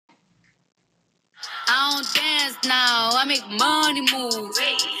dance now, I make money move.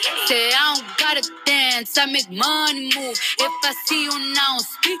 Say I don't gotta dance, I make money move. If I see you now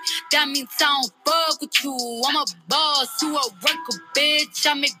speak, that means I don't fuck with you. I'm a boss, you a worker, bitch.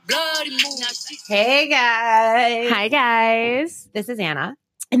 I make bloody moves. Hey guys. Hi, guys. This is Anna.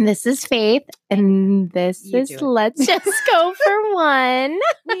 And this is Faith. And this You is do it. Let's Just Go for One.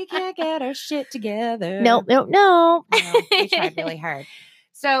 We can't get our shit together. Nope. No, we tried really hard.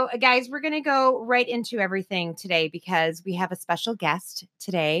 So, guys, we're going to go right into everything today because we have a special guest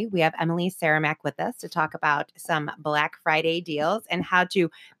today. We have Emily Saramac with us to talk about some Black Friday deals and how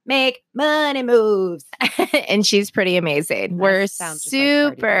to make money moves. And she's pretty amazing. We're sounds just like Cardi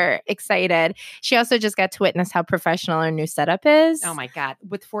B. super excited. She also just got to witness how professional our new setup is. Oh, my God.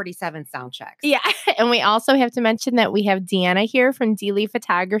 With 47 sound checks. Yeah. And we also have to mention that we have Deanna here from D-Lee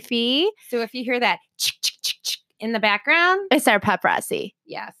Photography. So, if you hear that in the background, It's our paparazzi.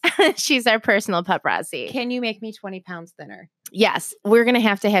 yes. She's our personal paparazzi. Can you make me 20 pounds thinner? Yes. We're going to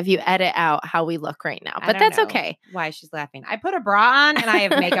have you edit out how we look right now. I But don't that's know okay. Why she's laughing. I put a bra on and I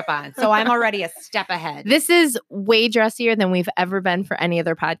have makeup on. So I'm already a step ahead. This is way dressier than we've ever been for any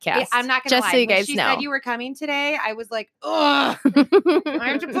other podcast. I'm not going to Just lie. so you When guys she know. said you were coming today, I was like, ugh, I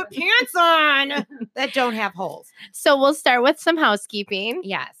have to put pants on that don't have holes. So we'll start with some housekeeping.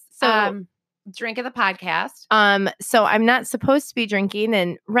 Yes. So- Drink of the podcast. So I'm not supposed to be drinking.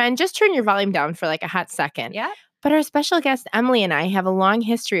 And Ren, just turn your volume down for like a hot second. Yeah. But our special guest, Emily, and I have a long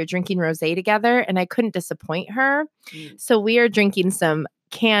history of drinking rosé together, and I couldn't disappoint her. So we are drinking some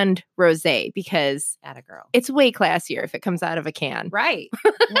canned rosé because Atta girl. it's way classier if it comes out of a can. Right.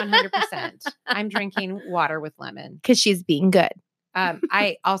 100%. I'm drinking water with lemon. Because she's being good.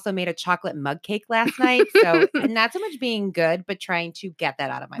 I also made a chocolate mug cake last night. So not so much being good, but trying to get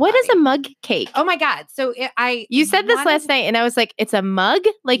that out of my What is body. a mug cake? Oh my God. So You said this wanted- last night, and I was like, it's a mug?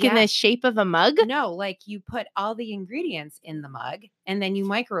 Like in Yeah. the shape of a mug? No, like you put all the ingredients in the mug and then you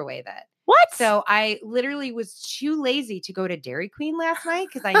microwave it. What? So I literally was too lazy to go to Dairy Queen last night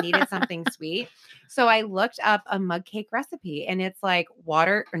because I needed something sweet. So I looked up a mug cake recipe and it's like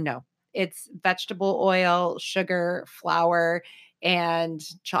it's vegetable oil, sugar, flour, and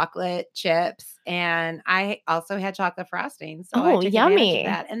chocolate chips. And I also had chocolate frosting. So I Oh, took advantage yummy. of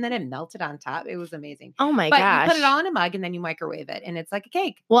that. And then it melted on top. It was amazing. Oh my But gosh. you put it all in a mug and then you microwave it and it's like a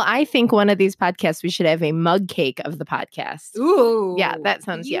cake. Well, I think one of these podcasts, we should have a mug cake of the podcast. Ooh. Yeah, that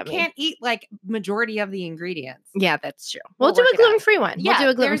sounds you yummy. can't eat like majority of the ingredients. Yeah, that's true. We'll We'll do work a it out. gluten-free one. We'll do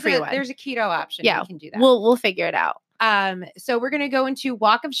a gluten-free one. There's a keto option. Yeah, We can do that. We'll figure it out. So we're going to go into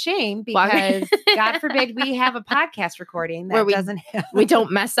walk of shame Walk- because God forbid we have a podcast recording that Where we- doesn't have. We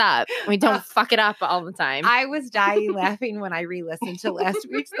don't mess up. We don't fuck it up all the time. I was dying laughing when I re-listened to last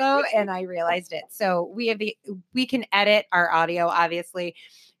week's though, and I realized it. So we can edit our audio, obviously.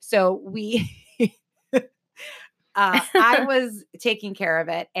 So I was taking care of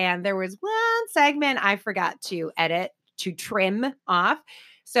it, and there was one segment I forgot to edit to trim off.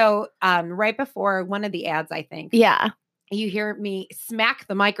 So right before one of the ads, I think, yeah. you hear me smack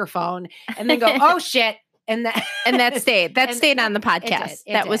the microphone and then go, "Oh shit!" And that That and stayed on the it podcast. did,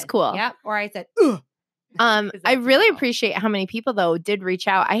 it That was did. cool. Yep. Or I said, "Ugh." I that's really terrible. appreciate how many people though did reach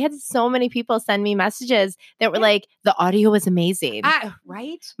out. I had so many people send me messages that were like, the audio was amazing.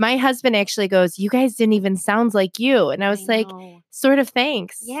 Right? My husband actually goes, "You guys didn't even sound like you." And I was like, know. sort of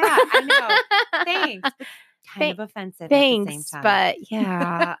thanks. Yeah, I know. Thanks. But kind of offensive Thanks, at the same time. but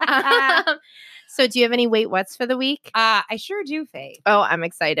yeah. So do you have any wait what's for the week? I sure do, Faith. Oh, I'm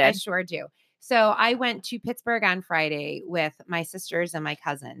excited. I sure do. So I went to Pittsburgh on Friday with my sisters and my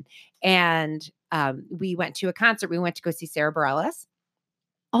cousin, and we went to a concert. We went to go see Sarah Bareilles.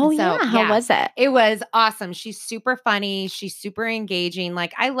 Oh, So, yeah. How yeah. was it? It was awesome. She's super funny. She's super engaging.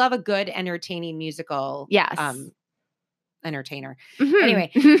 Like I love a good, entertaining musical. Yes. Entertainer. Mhm.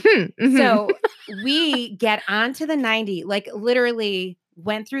 Anyway, Mhm. Mhm. So we get onto the 90, like literally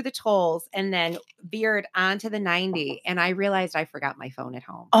went through the tolls and then veered onto the 90. And I realized I forgot my phone at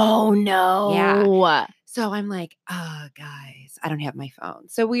home. Oh, no. So I'm like, oh, guys, I don't have my phone.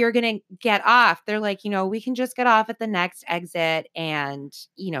 So we are going to get off. They're like, we can just get off at the next exit and,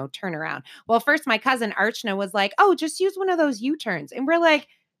 turn around. Well, first, my cousin Archana was like, oh, just use one of those U-turns. And we're like,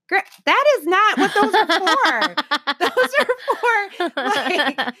 that is not what those are for. Those are for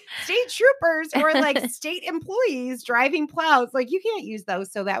like state troopers or like state employees driving plows. Like you can't use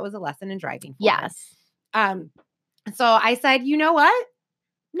those. So that was a lesson in driving. For her. Yes. So I said, you know what?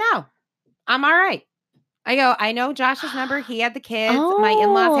 No, I'm all right. I go, I know Josh's number. He had the kids. My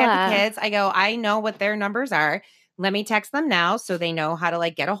in-laws had the kids. I go, I know what their numbers are. let me text them now so they know how to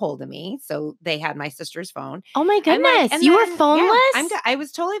like get a hold of me. So they had my sister's phone. Oh my I'm goodness. like, You were then, phoneless? Yeah, I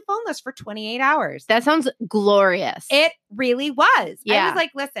was totally phoneless for 28 hours. That sounds glorious. It really was. Yeah. I was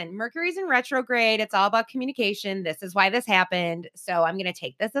like, listen, Mercury's in retrograde. It's all about communication. This is why this happened. So I'm going to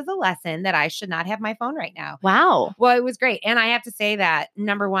take this as a lesson that I should not have my phone right now. Wow. Well, it was great. And I have to say that,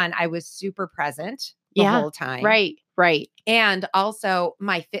 number one, I was super present the whole time. Right. And also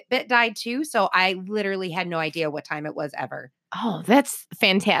my Fitbit died too. So I literally had no idea what time it was ever. Oh, that's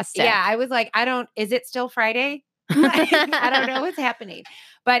fantastic. Yeah. I was like, is it still Friday? I don't know what's happening,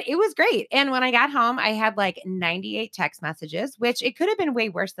 but it was great. And when I got home, I had like 98 text messages, which it could have been way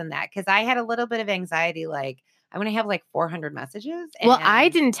worse than that. Cause I had a little bit of anxiety. Like I'm going to have like 400 messages. Well, I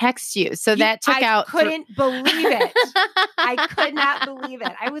didn't text you. So that took out. I couldn't believe it. I could not believe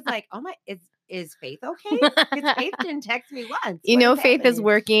it. I was like, oh my, is Faith okay? Because Faith didn't text me once. You What know, is Faith is happening?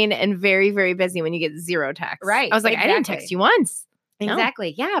 working and very, very busy when you get 0 texts. Right, I was like, I didn't text exactly. you once. No.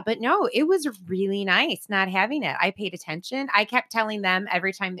 Exactly. Yeah. But no, it was really nice not having it. I paid attention. I kept telling them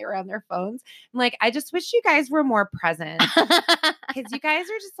every time they were on their phones, I'm like, I just wish you guys were more present because you guys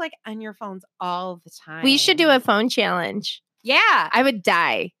are just like on your phones all the time. We should do a phone challenge. Yeah. I would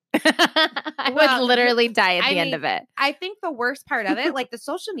die. I Well, would literally die at I the end mean, of it. I think the worst part of it, like the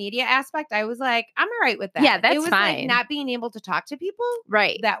social media aspect, I was like, I'm all right with that. Yeah, that's it was fine. Like not being able to talk to people.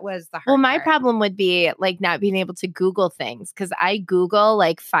 Right. That was the hard Well, my part. problem would be like not being able to Google things because I Google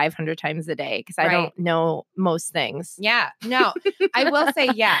like 500 times a day because I don't know most things. Yeah. No, I will say,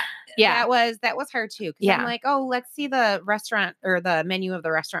 yeah. Yeah. That was hard too. Yeah. I'm like, oh, let's see the restaurant or the menu of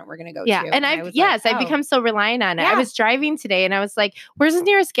the restaurant we're going to go Yeah. to. And I've become so reliant on it. I was driving today and I was like, where's the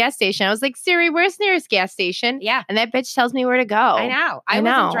nearest gas station? I was like, Siri, where's the nearest gas station? Yeah. And that bitch tells me where to go. I know. I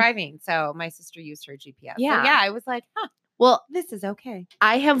know. wasn't driving. So my sister used her GPS. Yeah. So yeah. I was like, huh, well, this is okay.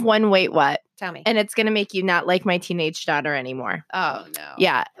 I have one wait what? Tell me. And it's going to make you not like my teenage daughter anymore. Oh, no.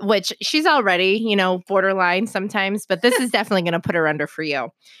 Yeah. Which she's already, borderline sometimes, but this is definitely going to put her under for you.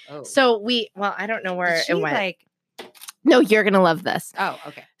 Oh. So I don't know where Did it she, went. like, No, you're going to love this. oh,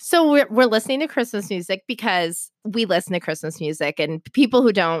 okay. So we're listening to Christmas music because we listen to Christmas music, and people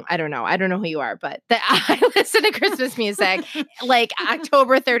who don't, I don't know who you are, but I listen to Christmas music like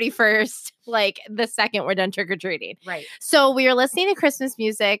October 31st, like the second we're done trick-or-treating. Right. So we were listening to Christmas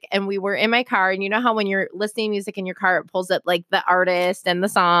music and we were in my car, and you know how when you're listening to music in your car, it pulls up like the artist and the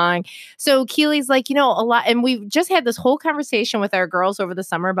song. So Keely's like, a lot, and we've just had this whole conversation with our girls over the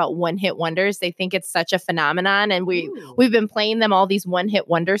summer about one-hit wonders. They think it's such a phenomenon, and we've been playing them all these one-hit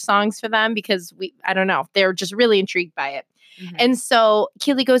wonder songs for them because I don't know, they're just really intrigued by it. Mm-hmm. And so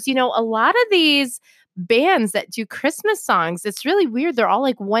Keely goes, a lot of these bands that do Christmas songs, it's really weird. They're all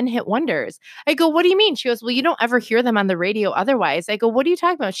like one-hit wonders. I go, what do you mean? She goes, well, you don't ever hear them on the radio otherwise. I go, what are you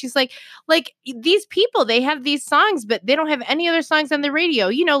talking about? She's like these people, they have these songs, but they don't have any other songs on the radio.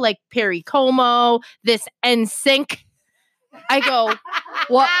 Like Perry Como, this NSYNC. I go,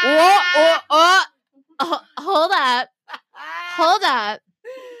 what? Hold up.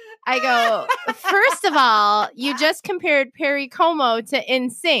 I go, first of all, you just compared Perry Como to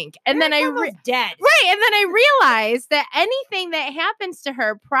NSYNC. And then dead. Right. And then I realized that anything that happens to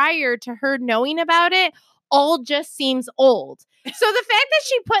her prior to her knowing about it all just seems old. So the fact that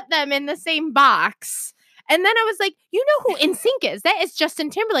she put them in the same box. And then I was like, you know who NSYNC is? That is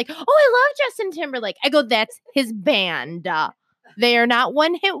Justin Timberlake. Oh, I love Justin Timberlake. I go, that's his band. They are not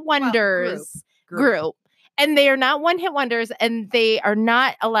one-hit wonders. Group. And they are not one-hit wonders, and they are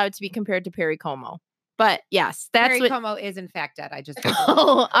not allowed to be compared to Perry Como. But yes, that's Perry what. Como is in fact dead. I just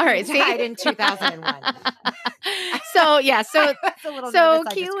Oh, all right. He died in 2001. So yeah, so so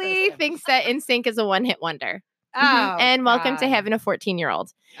Keely thinks that NSYNC is a one-hit wonder. Oh, and welcome to God. having a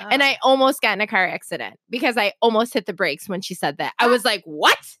 14-year-old. Oh. And I almost got in a car accident because I almost hit the brakes when she said that. I was like,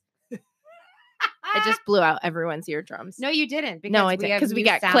 what? I just blew out everyone's eardrums. No, you didn't. Because No, I did because we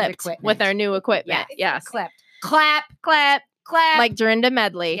got clipped with our new equipment. Yes. Clipped. Clap. Like Dorinda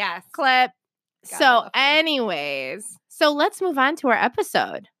Medley. Yes. Clip. Gotta So love her. anyways, so let's move on to our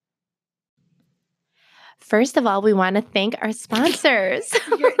episode. First of all, we want to thank our sponsors.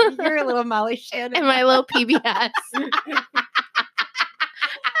 You're a little Molly Shannon. And my little PBS.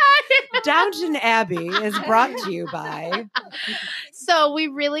 Downton Abbey is brought to you by. So we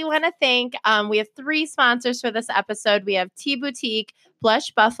really want to thank, we have 3 sponsors for this episode. We have Tea Boutique,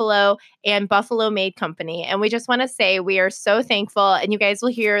 Blush Buffalo, and Buffalo Made Company. And we just want to say we are so thankful. And you guys will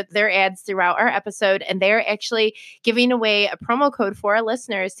hear their ads throughout our episode. And they're actually giving away a promo code for our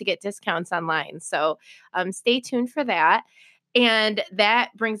listeners to get discounts online. So stay tuned for that. And that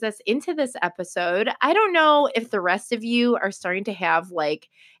brings us into this episode. I don't know if the rest of you are starting to have like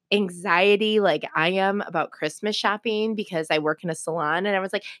anxiety like I am about Christmas shopping because I work in a salon, and I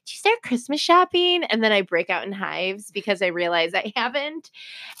was like, "Did you start Christmas shopping?" And then I break out in hives because I realize I haven't.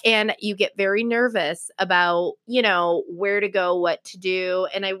 And you get very nervous about, where to go, what to do.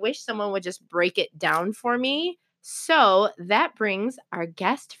 And I wish someone would just break it down for me. So that brings our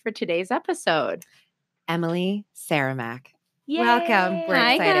guest for today's episode. Emily Saramac. Welcome. We're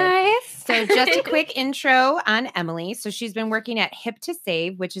Hi, excited. guys. So just a quick intro on Emily. So she's been working at Hip to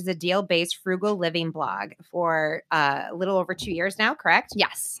Save, which is a deal-based frugal living blog for a little over 2 years now, correct?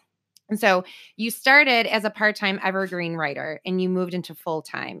 Yes. And so you started as a part-time evergreen writer and you moved into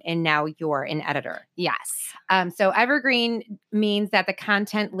full-time and now you're an editor. Yes. So evergreen means that the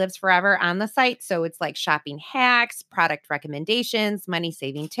content lives forever on the site. So it's like shopping hacks, product recommendations,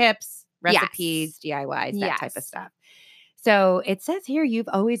 money-saving tips, recipes, DIYs, that type of stuff. So it says here you've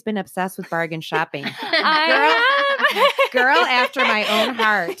always been obsessed with bargain shopping. Girl after my own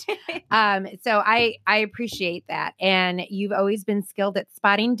heart. So I appreciate that. And you've always been skilled at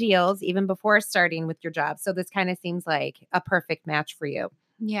spotting deals even before starting with your job. So this kind of seems like a perfect match for you.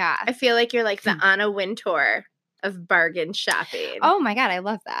 Yeah. I feel like you're like the Anna Wintour of bargain shopping. Oh my God, I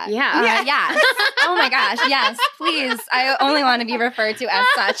love that. Yeah. Yes. Oh my gosh, yes. Please. I only want to be referred to as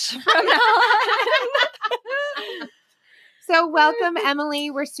such from now on. So welcome, Emily.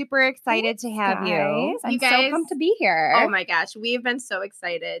 We're super excited to have you. I'm You so guys- pumped to be here. Oh my gosh, we've been so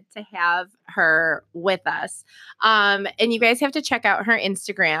excited to have her with us. And you guys have to check out her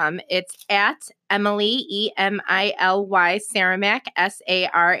Instagram. It's at Emily, Emily, Saramac,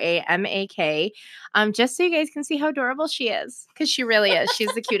 Saramak. Just so you guys can see how adorable she is, because she really is.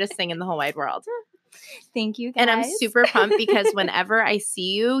 She's the cutest thing in the whole wide world. Thank you, guys. And I'm super pumped because whenever I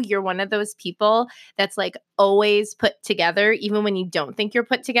see you, you're one of those people that's like always put together, even when you don't think you're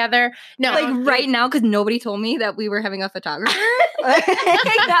put together. No, like right now, because nobody told me that we were having a photographer.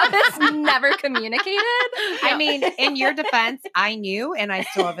 That was never communicated. I mean, in your defense, I knew and I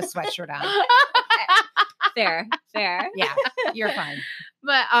still have a sweatshirt on. Fair. Yeah, you're fine.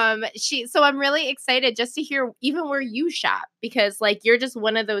 But so I'm really excited just to hear even where you shop, because like you're just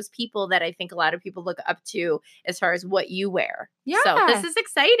one of those people that I think a lot of people look up to as far as what you wear. Yeah. So this is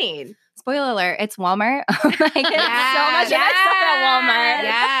exciting. Spoiler alert, it's Walmart. I get so much of that stuff at Walmart.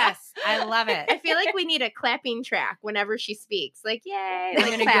 Yes, I love it. I feel like we need a clapping track whenever she speaks. Like, yay. I'm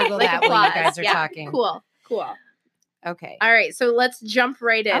like gonna clap, Google like that while you applause. guys are Yeah, talking. Cool. Okay. All right. So let's jump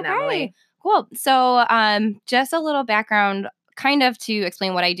right in, Okay. Emily. Cool. So just a little background kind of to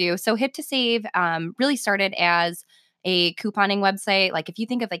explain what I do. So Hip to Save really started as a couponing website. Like if you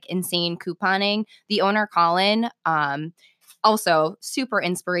think of like insane couponing, the owner, Colin, also super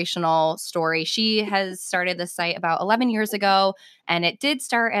inspirational story. She has started this site about 11 years ago, and it did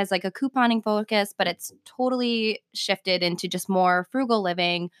start as like a couponing focus, but it's totally shifted into just more frugal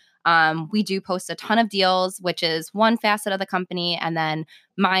living. We do post a ton of deals, which is one facet of the company. And then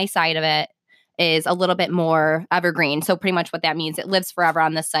my side of it is a little bit more evergreen. So pretty much what that means, it lives forever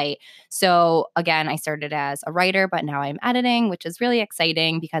on the site. So again, I started as a writer, but now I'm editing, which is really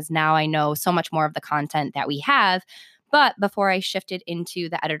exciting because now I know so much more of the content that we have. But before I shifted into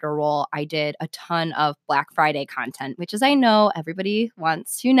the editor role, I did a ton of Black Friday content, which is I know everybody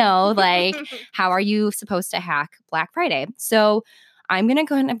wants to know, like, how are you supposed to hack Black Friday? So I'm going to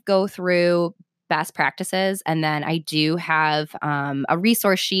kind of go through best practices. And then I do have a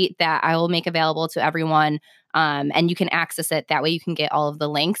resource sheet that I will make available to everyone. And you can access it. That way you can get all of the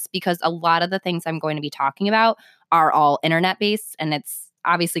links, because a lot of the things I'm going to be talking about are all internet based, and it's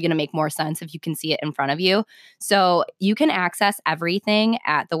obviously going to make more sense if you can see it in front of you. So you can access everything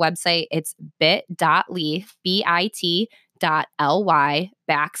at the website. It's bit.ly,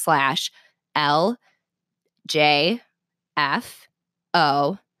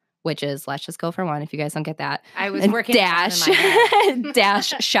 bit.ly/LJFO, which is, let's just go for one if you guys don't get that. I was working dash on it in my head.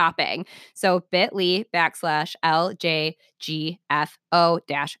 dash shopping. So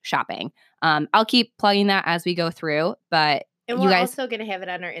bit.ly/LJGFO-shopping. I'll keep plugging that as we go through, but And you we're guys, also going to have it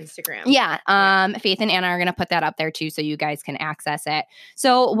on our Instagram. yeah, Faith and Anna are going to put that up there too, so you guys can access it.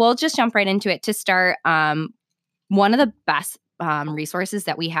 So we'll just jump right into it. To start, one of the best resources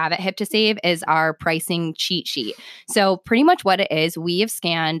that we have at Hip to Save is our pricing cheat sheet. So pretty much what it is, we have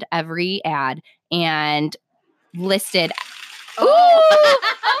scanned every ad and listed. Oh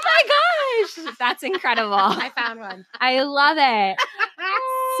my gosh, that's incredible! I found one. I love it.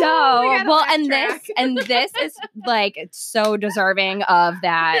 So well, and this is like so deserving of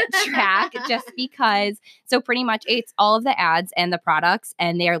that track, just because. So pretty much it's all of the ads and the products,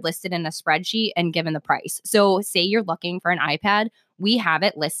 and they are listed in a spreadsheet and given the price. So say you're looking for an iPad, we have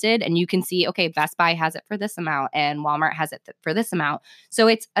it listed and you can see, okay, Best Buy has it for this amount and Walmart has it for this amount. So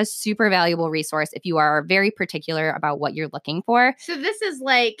it's a super valuable resource if you are very particular about what you're looking for. So this is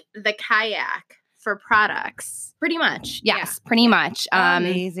like the kayak for products. Pretty much. Yes, pretty much.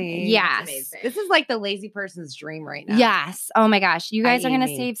 Amazing. Yes. amazing. This is like the lazy person's dream right now. Yes. Oh my gosh. You guys are going to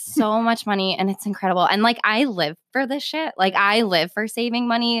Amy. save so much money and it's incredible. And like I live for this shit. Like I live for saving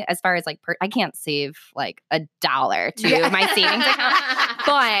money as far as like I can't save like $1 to my savings account.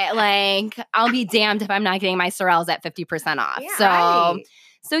 But like I'll be damned if I'm not getting my Sorels at 50% off.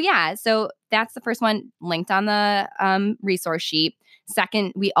 Yeah, So that's the first one linked on the resource sheet.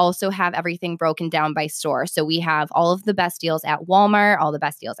 Second, we also have everything broken down by store. So we have all of the best deals at Walmart, all the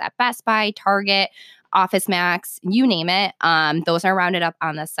best deals at Best Buy, Target, Office Max, you name it. Those are rounded up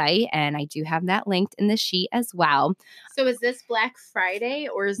on the site. And I do have that linked in the sheet as well. So is this Black Friday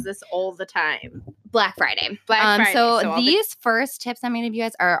or is this all the time? Black Friday. Black Friday. So all the- these first tips I'm going to give you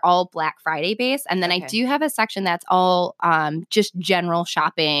guys are all Black Friday based. And then I Okay. do have a section that's all just general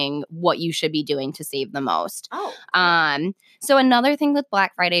shopping, what you should be doing to save the most. Oh. So another thing with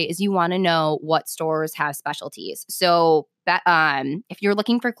Black Friday is you want to know what stores have specialties. So that if you're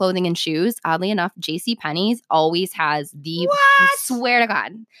looking for clothing and shoes, oddly enough, JCPenney's always has the swear to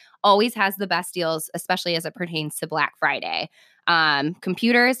God, always has the best deals, especially as it pertains to Black Friday.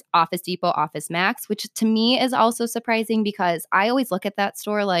 Computers, Office Depot, Office Max, which to me is also surprising because I always look at that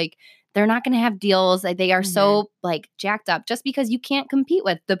store like they're not going to have deals. They are so like jacked up just because you can't compete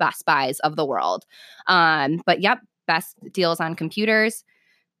with the Best Buys of the world. But yep, best deals on computers.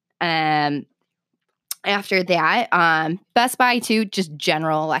 After that, Best Buy too, just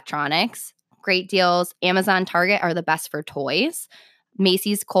general electronics, great deals. Amazon, Target are the best for toys.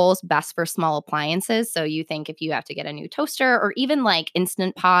 Macy's, Kohl's, best for small appliances. So you think if you have to get a new toaster or even like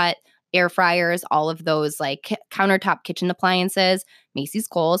Instant Pot, air fryers, all of those like countertop kitchen appliances, Macy's,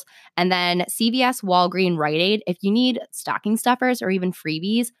 Kohl's. And then CVS, Walgreens, Rite Aid. If you need stocking stuffers or even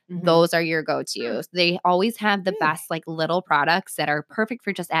freebies, those are your go-tos. They always have the best like little products that are perfect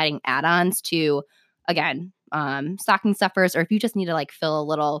for just adding add-ons to, again, stocking stuffers, or if you just need to like fill a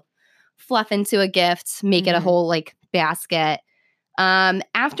little fluff into a gift, make it a whole like basket.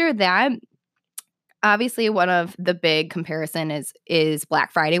 After that, obviously one of the big comparison is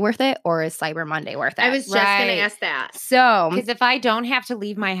Black Friday worth it or is Cyber Monday worth it? I was just going Right. to ask that. So Because if I don't have to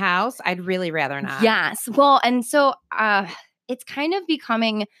leave my house, I'd really rather not. yes. Well, and so it's kind of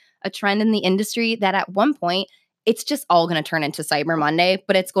becoming a trend in the industry that at one point it's just all going to turn into Cyber Monday,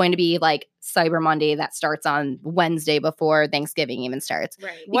 but it's going to be like Cyber Monday that starts on Wednesday before Thanksgiving even starts.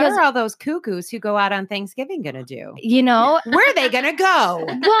 Right. What Because- are all those cuckoos who go out on Thanksgiving going to do? You know? Where are they going to go?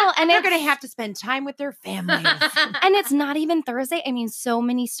 Well, and They're going to have to spend time with their families. and it's not even Thursday. I mean, so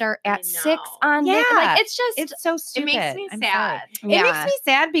many start I at 6 know. on Yeah. like it's just It's so stupid. It makes me I'm sad. sorry. It makes me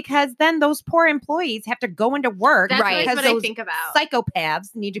sad because then those poor employees have to go into work That's Right. always because what I those think about.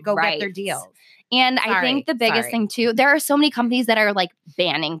 psychopaths need to go get their Right. deals. And I Sorry, think the biggest sorry. thing too, there are so many companies that are like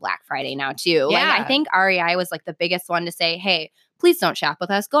banning Black Friday now too. Like Yeah. I think REI was like the biggest one to say, hey, please don't shop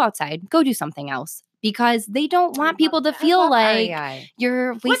with us. Go outside, go do something else. Because they don't want people to feel like REI.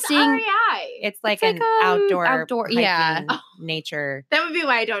 you're What's wasting. REI? It's like like, an outdoor, outdoor- yeah. hiking, nature. That would be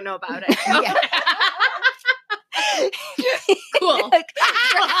why I don't know about it. Yeah. Cool.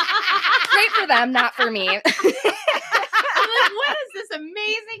 Great for them, not for me. I'm like, what is this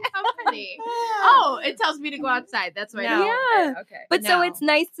amazing company? Oh, it tells me to go outside. That's why. No. Yeah. Okay. But so No. it's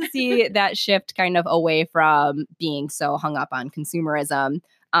nice to see that shift kind of away from being so hung up on consumerism.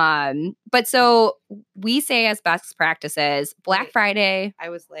 But so we say as best practices, Black Wait. Friday. I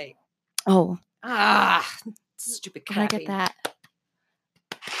was like, Oh, stupid can I copy. get that?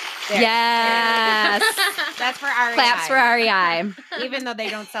 There. Yes. That's for REI. Claps for REI. Even though they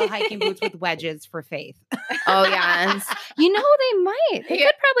don't sell hiking boots with wedges for Faith. Oh, yes. You know, they might. They Yeah.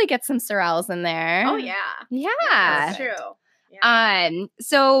 could probably get some Sorels in there. Oh yeah. Yeah. That's true. Yeah.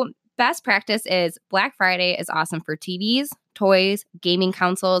 So best practice is Black Friday is awesome for TVs, toys, gaming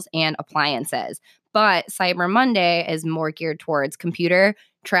consoles, and appliances. But Cyber Monday is more geared towards computer,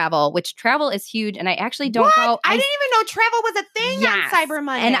 travel, which travel is huge. And I actually don't What? go. I didn't even know travel was a thing Yes. on Cyber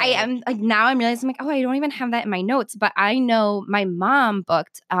Monday. And I am like now I'm realizing like, oh, I don't even have that in my notes. But I know my mom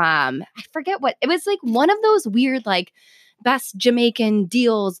booked I forget what it was, like one of those weird like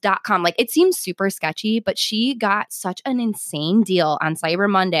bestjamaicandeals.com. Like it seems super sketchy, but she got such an insane deal on Cyber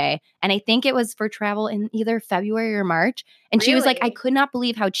Monday. And I think it was for travel in either February or March. And she was like, I Really? could not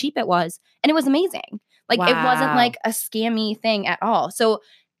believe how cheap it was. And it was amazing. Like it wasn't Wow. like a scammy thing at all. So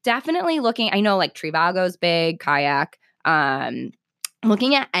definitely looking, I know like Trivago's big, Kayak.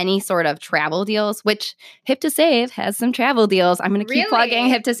 looking at any sort of travel deals, which Hip to Save has some travel deals. I'm going to keep plugging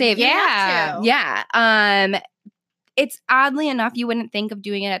Hip to Save. You have to. Yeah. It's oddly enough, you wouldn't think of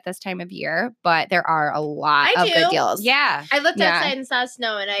doing it at this time of year, but there are a lot I of do. good deals. Yeah. I looked Yeah. outside and saw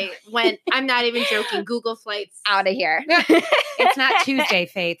snow, and I went, I'm not even joking, Google flights. Out of here. It's not Tuesday,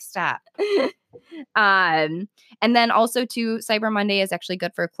 Faith. Stop. And then also too, Cyber Monday is actually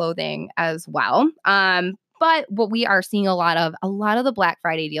good for clothing as well. But what we are seeing a lot of the Black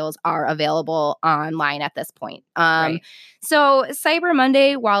Friday deals are available online at this point. Right. So Cyber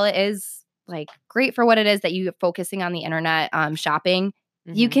Monday, while it is like great for what it is that you're focusing on the internet shopping,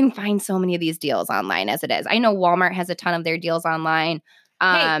 you Mhm. can find so many of these deals online as it is. I know Walmart has a ton of their deals online.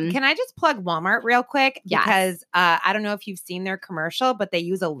 Hey, can I just plug Walmart real quick? Yes. Because I don't know if you've seen their commercial, but they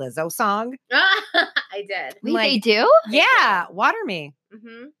use a Lizzo song. I did. wait, like- they do? Yeah, Water Me.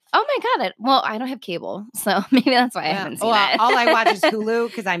 Mm-hmm. Oh my God. Well, I don't have cable, so maybe that's why I haven't seen it. All I watch is Hulu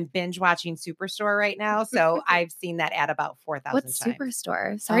because I'm binge watching Superstore right now. So I've seen that ad about 4,000 What's times.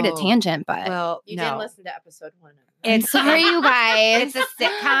 Superstore? Sorry to Oh, tangent, but Well, You no. didn't listen to episode 1 of it. I'm sorry, you guys. It's a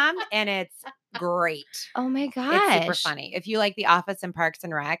sitcom and it's great. Oh my It's gosh. super funny. If you like The Office and Parks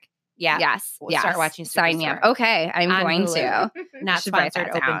and Rec, yeah, Yes. We'll start watching Sign me up. Superstore. Okay, I'm On going Hulu. to. not should write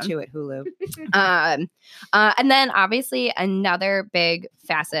sponsored, that open down. to it, Hulu. And then obviously another big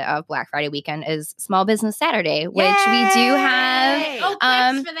facet of Black Friday weekend is Small Business Saturday, which we do have Yay! Oh,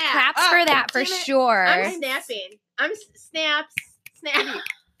 claps for that. claps for that for damn it. sure. I'm snapping. I'm snaps. Snap.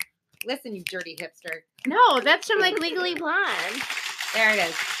 Listen, you dirty hipster. No, that's from like Legally Blonde. There it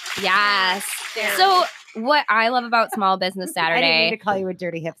is. Yes. There. So what I love about Small Business I didn't mean Saturday. to call you a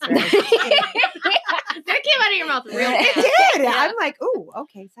dirty hipster. That came out of your mouth real fast. It did. Yeah. I'm like, ooh,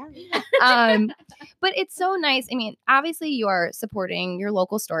 okay, sorry. But it's so nice. I mean, obviously you are supporting your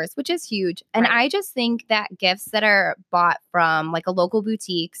local stores, which is huge. And Right. I just think that gifts that are bought from like a local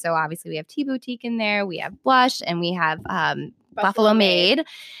boutique. So obviously we have Tea Boutique in there, we have Blush, and we have Buffalo Made.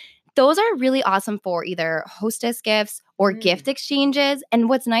 Those are really awesome for either hostess gifts or gift exchanges. And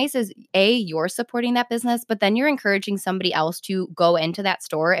what's nice is you're supporting that business, but then you're encouraging somebody else to go into that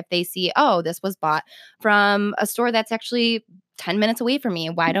store if they see, oh, this was bought from a store that's actually 10 minutes away from me.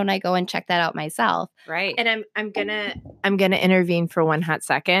 Why don't I go and check that out myself? Right. And I'm gonna intervene for one hot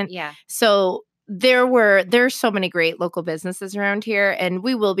second. yeah. So there's so many great local businesses around here, and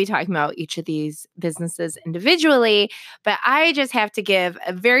we will be talking about each of these businesses individually. But I just have to give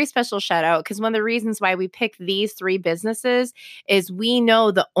a very special shout out because one of the reasons why we picked these 3 businesses is we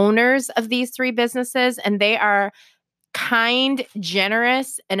know the owners of these 3 businesses, and they are kind,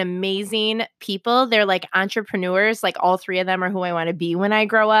 generous, and amazing people. They're like entrepreneurs. Like all 3 of them are who I want to be when I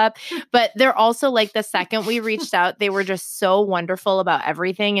grow up. But they're also like the second we reached out, they were just so wonderful about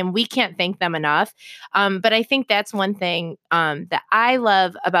everything. And we can't thank them enough. But I think that's one thing that I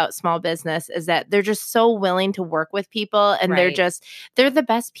love about small business is that they're just so willing to work with people. And Right. they're the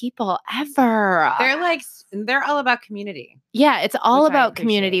best people ever. They're all about community. Yeah, it's all Which I about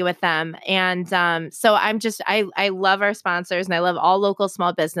community appreciate. with them. And so I love our sponsors and I love all local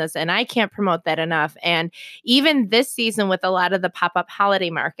small business, and I can't promote that enough. And even this season with a lot of the pop-up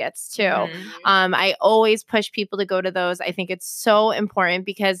holiday markets too. I always push people to go to those. I think it's so important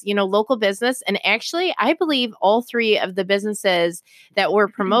because, local business, and actually I believe all 3 of the businesses that we're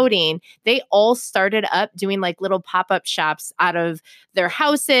promoting, they all started up doing like little pop-up shops out of their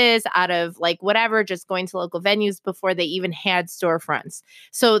houses, out of like whatever, just going to local venues before they even had storefronts.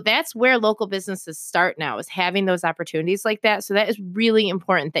 So that's where local businesses start now, is having those opportunities like that. So that is really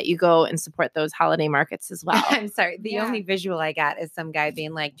important that you go and support those holiday markets as well. I'm sorry. The Yeah. only visual I got is some guy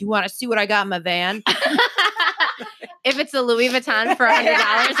being like, "Do you want to see what I got in my van?" If it's a Louis Vuitton for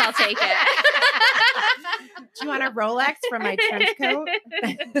 $100, I'll take it. Do you want a Rolex for my trench coat?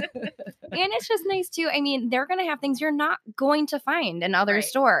 And it's just nice too. I mean, they're going to have things you're not going to find in other Right.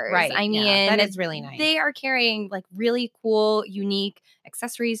 stores. Right. I mean, yeah, that is really nice. they are carrying like really cool, unique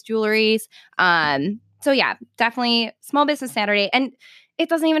accessories, jewelries. So yeah, definitely Small Business Saturday. And it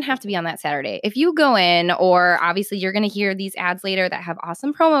doesn't even have to be on that Saturday. If you go in, or obviously you're going to hear these ads later that have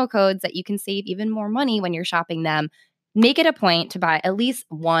awesome promo codes that you can save even more money when you're shopping them, make it a point to buy at least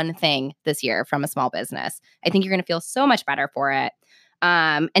one thing this year from a small business. I think you're going to feel so much better for it.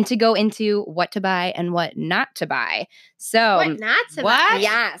 And to go into what to buy and what not to buy. So What not to What? buy?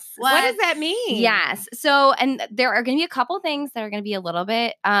 yes. What does that mean? Yes. So, and there are going to be a couple things that are going to be a little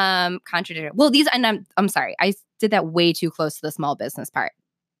bit contradictory. Well, and I'm sorry, I did that way too close to the small business part.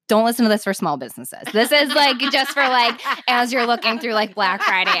 Don't listen to this for small businesses. This is like just for like as you're looking through like Black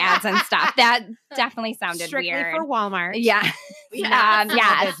Friday ads and stuff. That definitely sounded Strictly weird. for Walmart. Yeah. Not small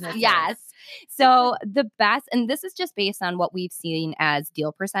yes. businesses. Yes. So the best, and this is just based on what we've seen as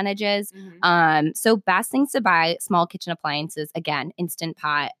deal percentages. So best things to buy, small kitchen appliances, again, Instant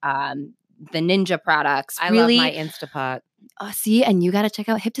Pot, the Ninja products. I really, love my Instapot. see, and you got to check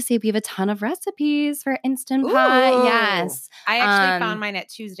out Hip to Save. We have a ton of recipes for Instant Pot. Ooh. Yes. I actually found mine at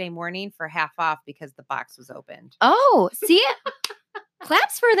Tuesday morning for half off because the box was opened. Oh, see?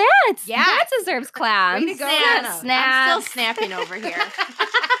 Claps for that. Yes. That deserves claps. Way to go, Snap. Anna. I'm Snap. still snapping over here.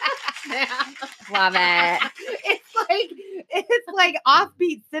 Love it. It's like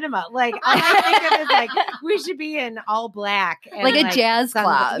offbeat cinema. Like all I think of is like we should be in all black, and Like a jazz sun-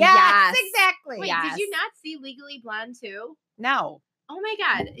 club. Yes, Yes. exactly. Wait, Yes. did you not see Legally Blonde too? No, Oh my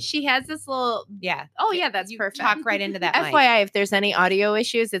God. She has this little. yeah. Oh, yeah, that's You perfect. Talk right into that. mic. FYI, if there's any audio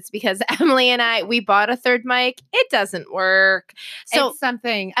issues, it's because Emily and we bought a third mic. It doesn't work. So, it's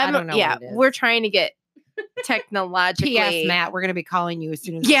something I don't know. yeah, what it is. we're trying to get technologically. P.S. Matt, we're gonna be calling you as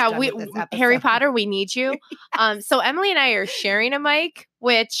soon as Yeah, we're done with this Harry episode. Potter, we need you. So Emily and I are sharing a mic,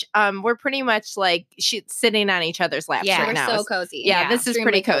 which we're pretty much like sitting on each other's laps Yeah, right We're now. so cozy. Yeah, this is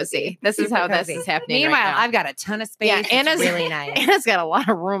Extremely pretty cozy. This is Super how cozy. this is happening. Meanwhile, right now. I've got a ton of space. Yeah, It's Anna's really nice. Anna's got a lot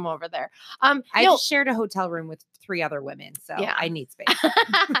of room over there. I No, just shared a hotel room with 3 other women, so Yeah. I need space.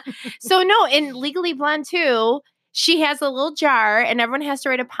 so no, in Legally Blonde too, she has a little jar and everyone has to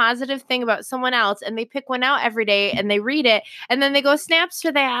write a positive thing about someone else and they pick one out every day and they read it and then they go snaps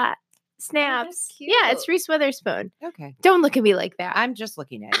for that. Snaps. cute. Yeah, it's Reese Witherspoon. Okay, Don't look at me like that. I'm just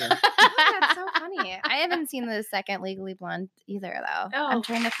looking at you. Oh, that's so funny. I haven't seen the second Legally Blonde either, though. Oh. I'm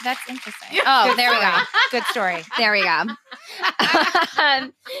trying to. That's interesting. Oh, there we go. Good story. There we go.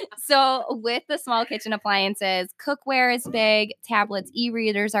 So with the small kitchen appliances, cookware is big, tablets,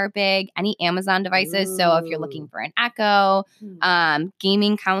 e-readers are big, any Amazon devices. So if you're looking Ooh. for an Echo, Hmm.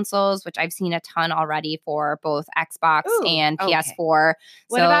 gaming consoles, which I've seen a ton already for both Xbox Ooh, and okay. PS4.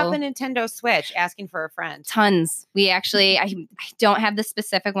 What So about the Nintendo Switch? Asking for a friend. tons. We actually, I don't have the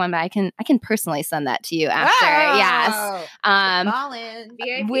specific one, but I can personally send that to you after. Whoa. Yes.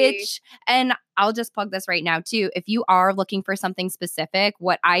 Ballin'. Which, and I'll just plug this right now too. If you are looking for something specific,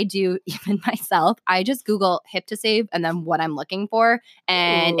 what I do, even myself, I just Google Hip to Save and then what I'm looking for,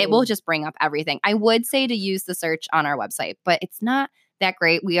 and it will Ooh. just bring up everything. I would say to use the search on our website, but it's not that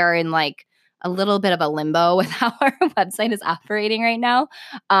great. We are in like a little bit of a limbo with how our website is operating right now.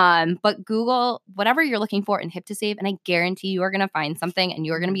 But Google whatever you're looking for in Hip to Save, and I guarantee you are going to find something and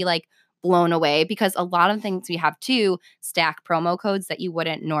you're going to be like blown away because a lot of things we have too stack promo codes that you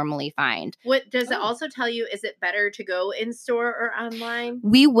wouldn't normally find. What does it Oh. also tell you? Is it better to go in store or online?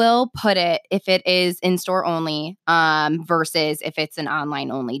 We will put it if it is in store only versus if it's an online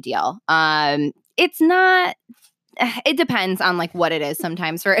only deal. It's not. It depends on like what it is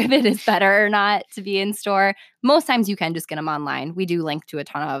sometimes for if it is better or not to be in store. Most times you can just get them online. We do link to a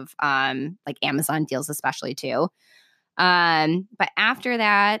ton of like Amazon deals especially too. But after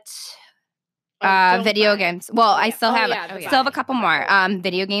that, don't video buy. games. Well, I Yeah. still Oh, have yeah, don't still have a buy. couple more.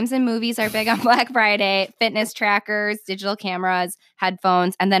 Video games and movies are big on Black Friday. Fitness trackers, digital cameras,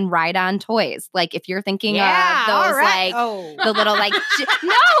 headphones, and then ride-on toys. Like if you're thinking Yeah, of those all right. like oh. the little like no,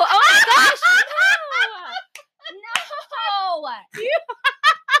 oh my gosh, no.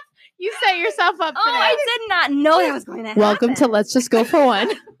 You set yourself up Oh, today. I did not know that was going to happen. Welcome to Let's Just Go for One.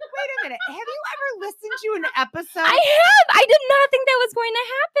 Wait a minute. Have you ever listened to an episode? I have. I did not think that was going to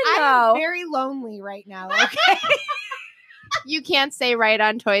happen I'm though. very lonely right now. Okay. You can't say right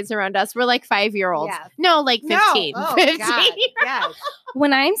on toys around us. We're like 5-year-olds. Yes. No, like 15. No. Oh, 15. God. Yes.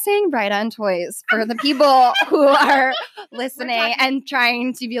 When I'm saying bright on toys for the people who are listening talking- and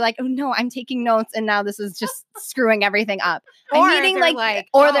trying to be like, oh no, I'm taking notes and now this is just screwing everything up. Or I'm meaning they're like,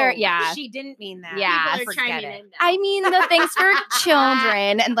 oh, or they're, yeah. She didn't mean that. Yeah. People are Forget chiming it. in now. I mean the things for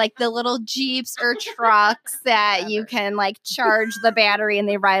children and like the little Jeeps or trucks that you can like charge the battery and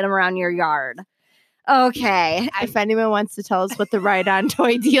they ride them around your yard. Okay. If anyone wants to tell us what the ride-on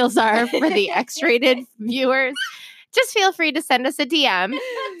toy deals are for the X-rated viewers, just feel free to send us a DM.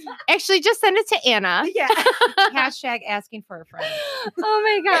 Actually, just send it to Anna. Yeah. Hashtag asking for a friend.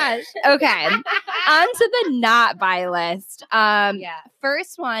 Oh my gosh. Okay. On to the not buy list. Yeah.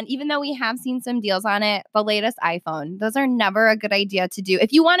 First one, even though we have seen some deals on it, the latest iPhone. Those are never a good idea to do.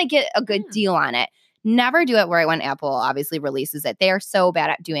 If you want to get a good deal on it, never do it right when Apple obviously releases it. They are so bad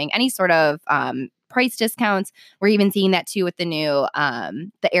at doing any sort of price discounts. We're even seeing that too with the new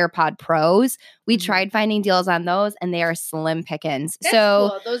the AirPod Pros. We Mhm. tried finding deals on those and they are slim pickings. That's so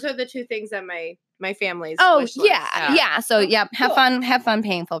cool. Those are the two things on my my family's. Oh wish list. yeah. So yep, Cool. have fun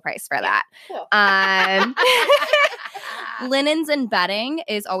paying full price for that. Cool. Linens and bedding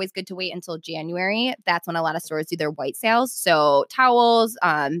is always good to wait until January. That's when a lot of stores do their white sales. So towels,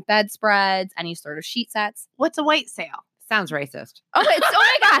 bedspreads, any sort of sheet sets. What's a white sale? Sounds racist. Oh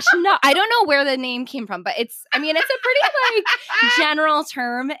my gosh, no, I don't know where the name came from, but it's a pretty like general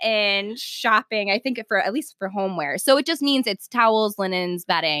term in shopping. I think at least for homeware. So it just means it's towels, linens,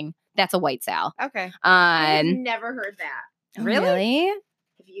 bedding. That's a white sale. Okay. I've never heard that. Really?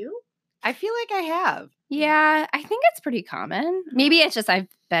 Have you? I feel like I have. Yeah, I think it's pretty common. Maybe it's just I've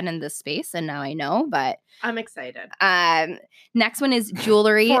been in this space and now I know, but I'm excited. next one is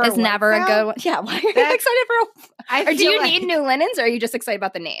jewelry For a is white never a sale? good one. Yeah, why are you That's- excited for or do feel you like- need new linens or are you just excited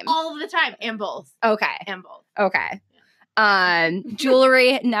about the name? All the time. And both. Okay. And both. Okay.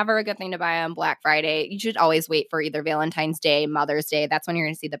 Jewelry, never a good thing to buy on Black Friday. You should always wait for either Valentine's Day, Mother's Day. That's when you're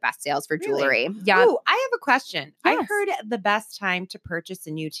going to see the best sales for jewelry. Yeah. Ooh, I have a question. I Yes. heard the best time to purchase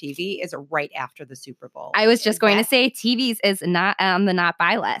a new TV is right after the Super Bowl. I was just Is going to that- say TVs is not on the not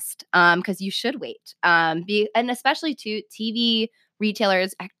buy list because you should wait. And especially to TV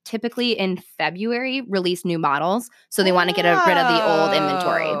retailers typically in February release new models. So they want to get rid of the old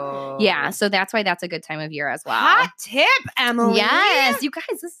inventory. Oh. Yeah. So that's why that's a good time of year as well. Hot tip, Emily. Yes. You guys,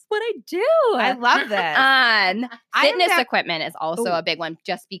 this is what I do. I love this. I Fitness have- equipment is also Ooh. a big one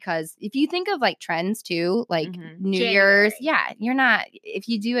just because if you think of like trends too, like Mhm. New January. Year's, you're not, if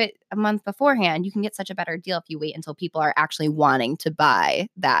you do it a month beforehand, you can get such a better deal if you wait until people are actually wanting to buy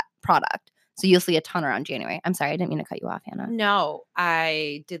that product. So you'll see a ton around January. I'm sorry, I didn't mean to cut you off, Hannah. No,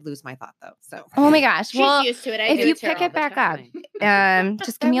 I did lose my thought though. So Oh my gosh. She's Well, used to it. I if do you it to her pick all it the back time. up,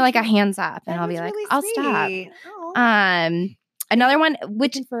 just give That me like a was- hands up and that I'll be was like, really I'll stop. sweet. Oh. Another one,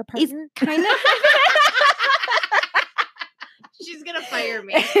 which Looking for a is partner? kind of She's going to fire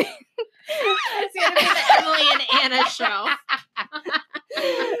me. It's going to be the Emily and Anna show.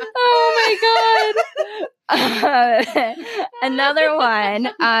 Oh my god. Another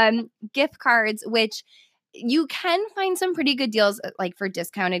one, gift cards, which you can find some pretty good deals like for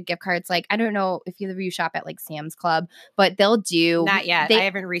discounted gift cards. Like, I don't know if either of you shop at like Sam's Club, but they'll do Not yet. They, I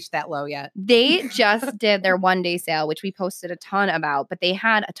haven't reached that low yet. they just did their 1-day sale, which we posted a ton about, but they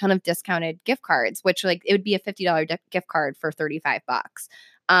had a ton of discounted gift cards, which like it would be a $50 gift card for $35.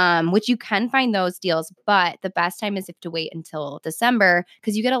 Which you can find those deals, but the best time is if to wait until December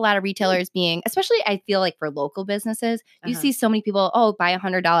because you get a lot of retailers being, especially I feel like for local businesses, you Uh-huh. see so many people, buy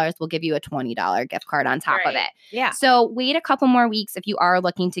 $100, we'll give you a $20 gift card on top of Right. it. Yeah. So wait a couple more weeks if you are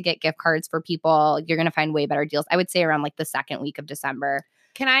looking to get gift cards for people. You're going to find way better deals. I would say around like the second week of December.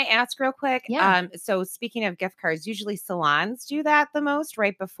 Can I ask real quick? Yeah. So speaking of gift cards, usually salons do that the most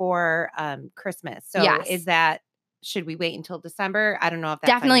right before Christmas. So Yes. should we wait until December? I don't know if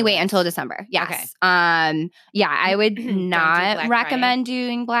that's on Definitely your wait list. until December. Yes. Okay. I would Don't do not Black recommend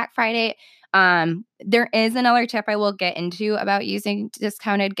doing Black Friday. There is another tip I will get into about using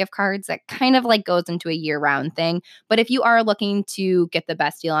discounted gift cards that kind of like goes into a year-round thing. But if you are looking to get the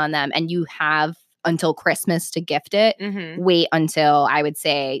best deal on them and you have until Christmas to gift it, Mhm. wait until I would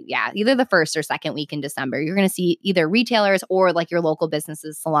say, either the first or second week in December. You're going to see either retailers or like your local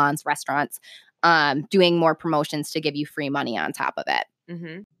businesses, salons, restaurants, doing more promotions to give you free money on top of it.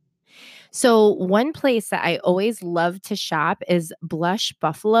 Mhm. So one place that I always love to shop is Blush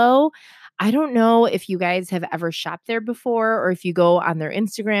Buffalo. I don't know if you guys have ever shopped there before or if you go on their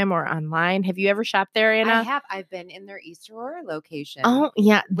Instagram or online. Have you ever shopped there, Anna? I have. I've been in their East Aurora location. Oh,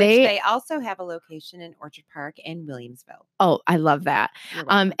 yeah. Which they also have a location in Orchard Park and Williamsville. Oh, I love that. You're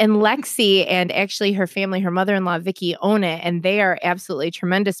welcome. And Lexi and actually her family, her mother-in-law, Vicky, own it. And they are absolutely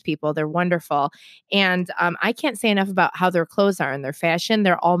tremendous people. They're wonderful. And I can't say enough about how their clothes are and their fashion.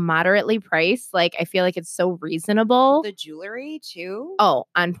 They're all moderately priced. Like, I feel like it's so reasonable. The jewelry too. Oh,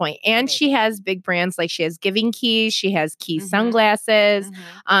 on point. And Okay. she has big brands like she has Giving Keys, she has Key Mhm. sunglasses.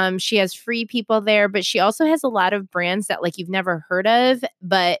 Mhm. She has Free People there, but she also has a lot of brands that like you've never heard of,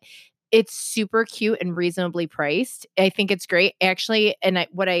 but it's super cute and reasonably priced. I think it's great actually. And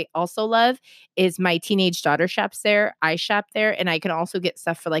what I also love is my teenage daughter shops there. I shop there and I can also get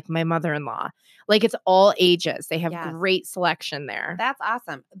stuff for like my mother-in-law. Like it's all ages. They have Yes. great selection there. That's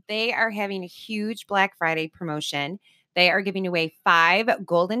awesome. They are having a huge Black Friday promotion. They are giving away 5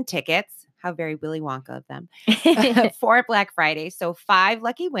 golden tickets. How very Willy Wonka of them. For Black Friday. So 5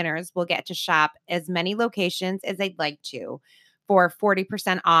 lucky winners will get to shop as many locations as they'd like to for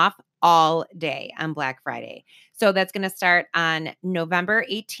 40% off all day on Black Friday. So that's going to start on November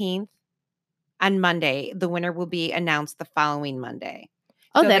 18th on Monday. The winner will be announced the following Monday.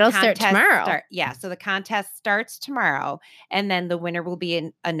 Oh, So the that'll start contest tomorrow. So the contest starts tomorrow, and then the winner will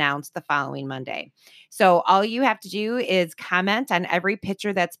be announced the following Monday. So all you have to do is comment on every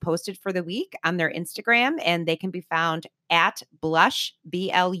picture that's posted for the week on their Instagram, and they can be found at Blush,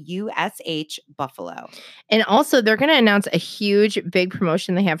 BLUSH, Buffalo. And also, they're going to announce a huge, big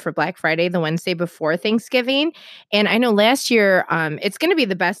promotion they have for Black Friday, the Wednesday before Thanksgiving. And I know last year, it's going to be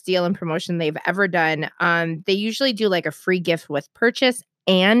the best deal and promotion they've ever done. They usually do like a free gift with purchase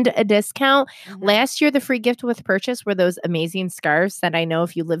and a discount. Last year, the free gift with purchase were those amazing scarves that I know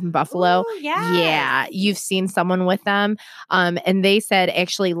if you live in Buffalo, Ooh, yeah, you've seen someone with them. And they said,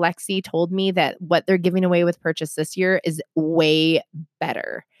 actually, Lexi told me that what they're giving away with purchase this year is way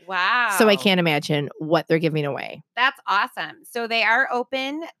better. Wow. So I can't imagine what they're giving away. That's awesome. So they are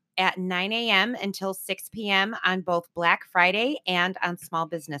open at 9 a.m. until 6 p.m. on both Black Friday and on Small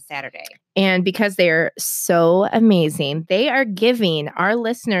Business Saturday. And because they are so amazing, they are giving our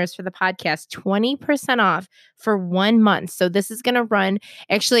listeners for the podcast 20% off for 1 month. So this is going to run.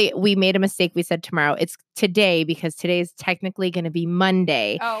 Actually, we made a mistake. We said tomorrow. It's today because today is technically going to be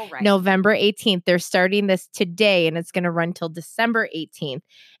Monday, Oh, right. November 18th. They're starting this today and it's going to run till December 18th.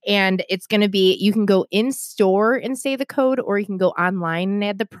 And it's going to be, you can go in store and say the code, or you can go online and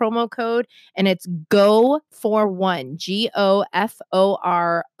add the promo code. And it's GO41,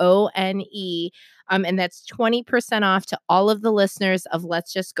 GOFORONE. And that's 20% off to all of the listeners of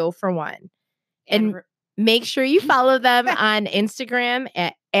Let's Just Go for One. And make sure you follow them on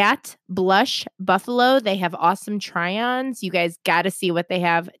Instagram at Blush Buffalo. They have awesome try-ons. You guys got to see what they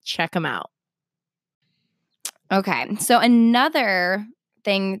have. Check them out. Okay. So another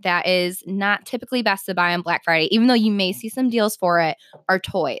thing that is not typically best to buy on Black Friday, even though you may see some deals for it, are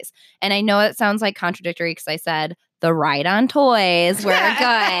toys. And I know it sounds like contradictory because I said the ride-on toys were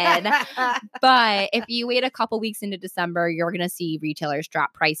good. But if you wait a couple weeks into December, you're going to see retailers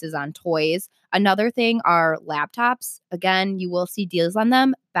drop prices on toys. Another thing are laptops. Again, you will see deals on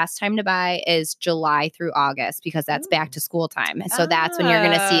them. Best time to buy is July through August because that's back to school time. So that's when you're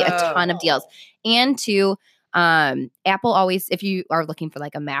going to see a ton of deals. And two, Apple always, if you are looking for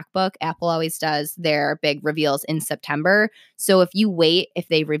like a MacBook, Apple always does their big reveals in September. So if you wait, if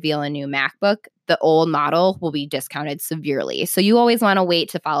they reveal a new MacBook, the old model will be discounted severely. So you always want to wait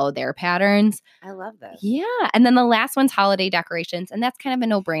to follow their patterns. I love this. Yeah. And then the last one's holiday decorations. And that's kind of a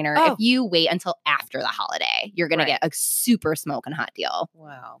no-brainer. Oh. If you wait until after the holiday, you're going to get a super smoking hot deal.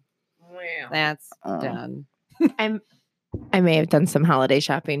 Wow. That's done. I may have done some holiday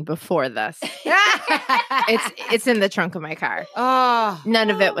shopping before this. It's in the trunk of my car. Oh, None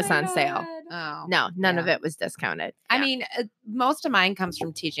of it was on sale. oh. No, none of it was discounted. I mean, most of mine comes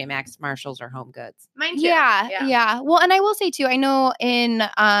from TJ Maxx, Marshalls, or Home Goods. Mine too. Yeah. Well, and I will say too, I know in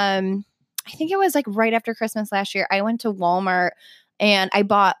I think it was like right after Christmas last year, I went to Walmart and I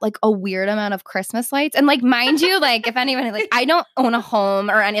bought like a weird amount of Christmas lights. And like, mind you, like if anybody, like I don't own a home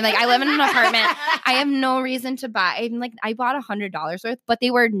or anything. Like I live in an apartment. I have no reason to buy. I bought $100 worth, but they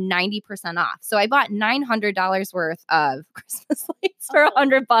were 90% off. So I bought $900 worth of Christmas lights for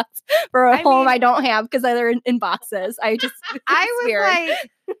 $100 for a home I don't have because they're in boxes. I was weird. Like,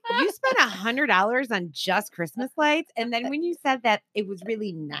 you spent $100 on just Christmas lights, and then when you said that it was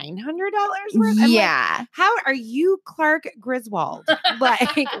really $900 worth, I'm like, how are you Clark Griswold?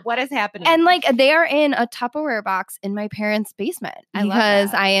 Like, what is happening? And like they are in a Tupperware box in my parents' basement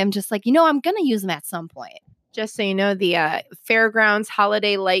because I am just like, I'm gonna use them at some point. Just so you know, the Fairgrounds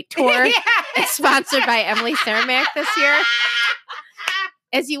Holiday Light Tour is sponsored by Emily Cermak this year.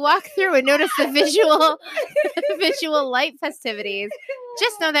 As you walk through and notice the visual light festivities,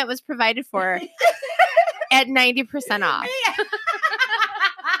 just know that was provided for at 90% off.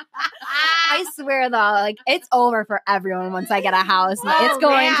 I swear though, like it's over for everyone once I get a house. It's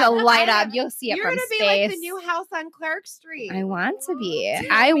going to light up. You'll see it You're from gonna space. be like the new house on Clark Street. I want to be.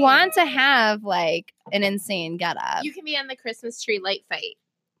 I want to have like an insane getup. You can be on the Christmas tree light fight.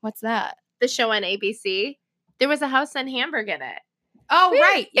 What's that? The show on ABC. There was a house on Hamburg in it. Oh,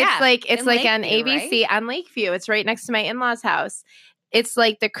 right. Yeah. It's like on Lakeview, ABC on Lakeview. It's right next to my in-laws' house. It's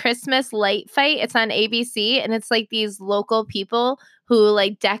like the Christmas light fight. It's on ABC, and it's like these local people who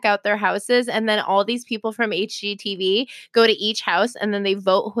like deck out their houses, and then all these people from HGTV go to each house, and then they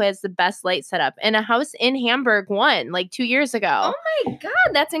vote who has the best light setup. And a house in Hamburg won like 2 years ago. Oh my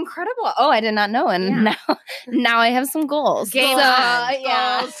God, that's incredible. Oh, I did not know. And now I have some goals. Goals. Now you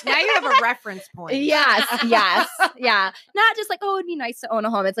have a reference point. Yes. Yeah. Not just like, oh, it'd be nice to own a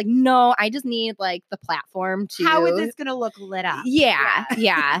home. It's like, no, I just need like the platform to. How is this going to look lit up?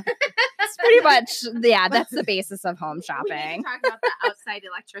 Yeah. It's pretty much, yeah, that's the basis of home We need shopping. to talk about the outside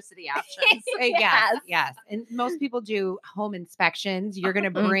electricity options. Yes. And most people do home inspections. You're going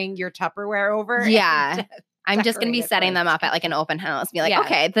to bring your Tupperware over. Yeah. and I'm just going to be decorate it setting them first. up at like an open house. Be like, Yes.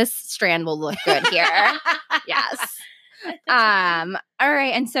 okay, this strand will look good here. Yes. All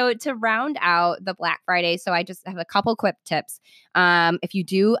right. And so to round out the Black Friday, so I just have a couple quick tips. If you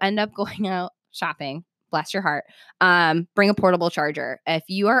do end up going out shopping, bless your heart, bring a portable charger. If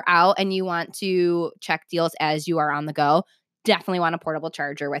you are out and you want to check deals as you are on the go, definitely want a portable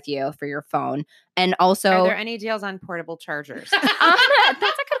charger with you for your phone. And also, Are there any deals on portable chargers? that's a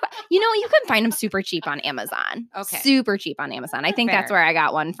good question. You can find them super cheap on Amazon. Okay. Super cheap on Amazon. I think that's Fair. where I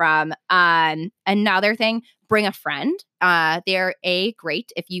got one from. Another thing, bring a friend. They're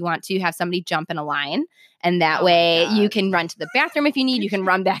great if you want to have somebody jump in a line. And that Oh my way you God. can run to the bathroom if you need. You can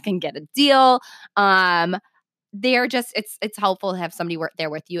run back and get a deal. They're just, it's helpful to have somebody work there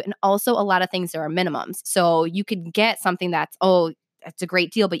with you. And also a lot of things there are minimums. So you could get something that's a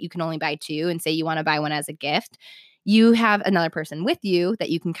great deal, but you can only buy two, and say you want to buy one as a gift. You have another person with you that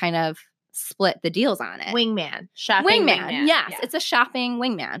you can kind of split the deals on it. Wingman. Shopping Wingman. Yes. Yeah. It's a shopping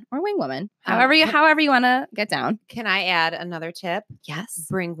wingman or wingwoman. Oh, However you can- want to get down. Can I add another tip? Yes.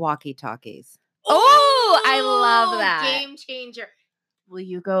 Bring walkie-talkies. Oh, I love that. Game changer. Will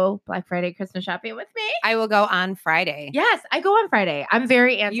you go Black Friday Christmas shopping with me? I will go on Friday. Yes, I go on Friday. I'm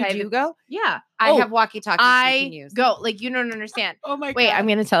very anti. You do go? Yeah. I Oh, have walkie-talkies you can I use. go. Like, you don't understand. Oh my Wait, I'm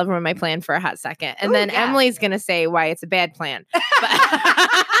going to tell everyone my plan for a hot second. And Ooh, then yeah. Emily's going to say why it's a bad plan.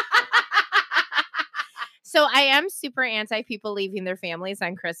 So I am super anti people leaving their families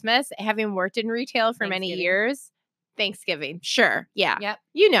on Christmas. Having worked in retail for many Thanksgiving. years. Thanksgiving. Sure. Yeah. Yep.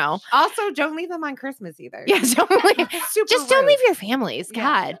 You know. Also, don't leave them on Christmas either. Yeah, don't leave. Super Just don't rude. leave your families. Yeah.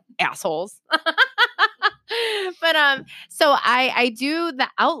 God, assholes. But so I do the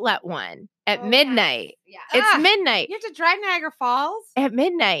outlet one at Oh, midnight. Yeah. It's Ah, midnight You have to drive Niagara Falls? at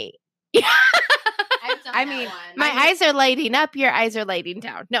midnight. I mean, My eyes are lighting up. Your eyes are lighting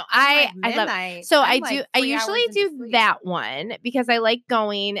down. No, I love. midnight. So I'm I like 3 usually hours into do sleep. that one because I like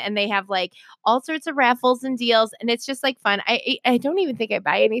going, and they have like all sorts of raffles and deals, and it's just like fun. I don't even think I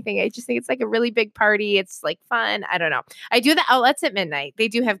buy anything. I just think it's like a really big party. It's like fun. I don't know. I do the outlets at midnight. They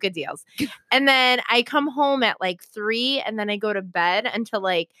do have good deals. And then I come home at like 3, and then I go to bed until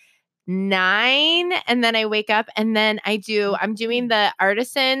like 9, and then I wake up, and then I'm doing the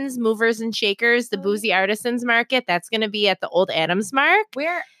artisans, movers and shakers, the boozy artisans market. That's going to be at the old Adams Mark.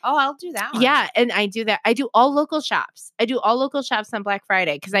 Where? Oh, I'll do that one. Yeah, and I do that. I do all local shops. I do all local shops on Black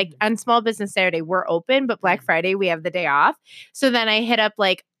Friday because on Small Business Saturday we're open, but Black Friday we have the day off. So then I hit up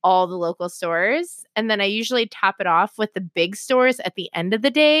like all the local stores, and then I usually top it off with the big stores at the end of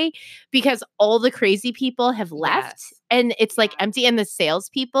the day because all the crazy people have left. Yes. And it's like empty, and the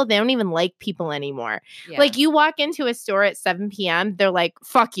salespeople, they don't even like people anymore. Yeah. Like you walk into a store at 7 p.m., they're like,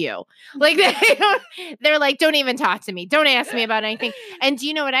 fuck you. Like they're like, don't even talk to me. Don't ask me about anything. And do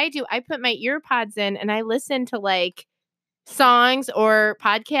you know what I do? I put my ear pods in and I listen to like songs or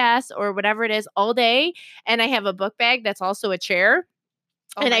podcasts or whatever it is all day. And I have a book bag that's also a chair.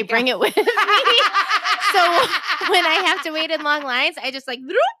 Oh And my I bring God. it with me. So when I have to wait in long lines, I just like,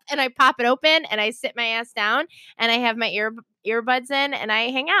 and I pop it open and I sit my ass down and I have my earbuds in and I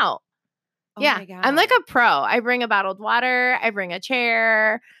hang out. Oh Yeah. my God. I'm like a pro. I bring a bottled water. I bring a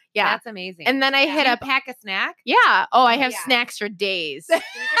chair. Yeah. That's amazing. And then I hit Do you up. pack a snack? Yeah. Oh, I Oh, have yeah. snacks for days.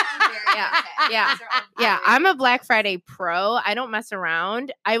 Yeah. Yeah. I'm a Black Friday pro. I don't mess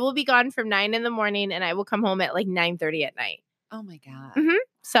around. I will be gone from 9 in the morning and I will come home at like 9:30 at night. Oh my God. Mhm.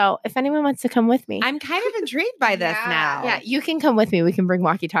 So if anyone wants to come with me, I'm kind of intrigued by this Yeah. now. yeah, you can come with me. We can bring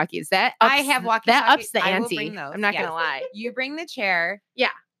walkie-talkies. That I ups- have That walkie-talkies. ups the I will ante. bring those, I'm not yes. gonna lie. You bring the chair. Yeah.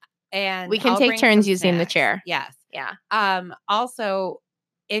 And We can I'll take bring turns some using the snacks. chair. Yes. Yeah. Also,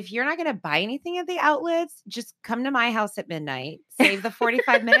 if you're not going to buy anything at the outlets, just come to my house at midnight. Save the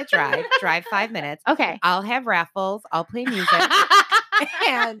 45-minute drive. Drive 5 minutes. Okay. I'll have raffles. I'll play music.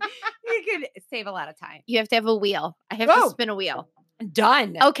 And you could save a lot of time. You have to have a wheel. I have Whoa. to spin a wheel.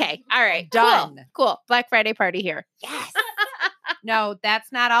 Done. Okay. All right. Done. Cool. Black Friday party here. Yes. No,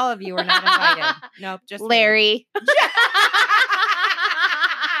 that's not all of you are not invited. Nope. Just me. Larry.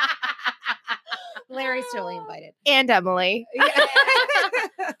 Larry's totally invited. And Emily,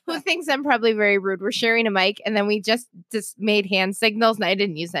 who thinks I'm probably very rude. We're sharing a mic, and then we just made hand signals, and I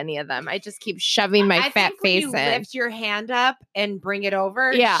didn't use any of them. I just keep shoving my I fat think when face you in. lift your hand up and bring it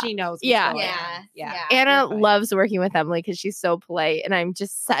over. Yeah. She knows. What's Yeah. going on. Yeah. Yeah. Yeah. Anna you're fine. loves working with Emily because she's so polite, and I'm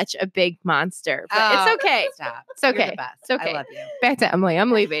just such a big monster. But Oh, it's okay. Stop. It's You're okay. the best. It's okay. I love you. Back to Emily.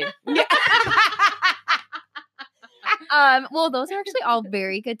 I'm leaving. Well, those are actually all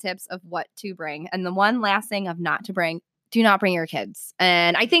very good tips of what to bring. And the one last thing of not to bring, do not bring your kids.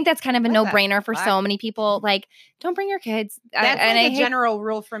 And I think that's kind of a What the no-brainer for fuck? so many people. Like, don't bring your kids. That's and like I a hate- general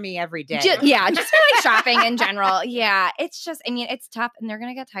rule for me every day. just for like shopping in general. Yeah, it's just, I mean, it's tough and they're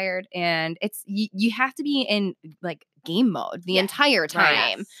going to get tired. And it's, you have to be in like game mode the entire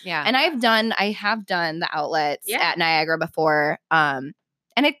time. Right. Yeah. And I have done the outlets Yeah. at Niagara before.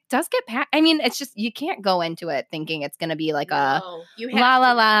 And it does get packed. I mean, it's just, you can't go into it thinking it's going to be like a No, you have la la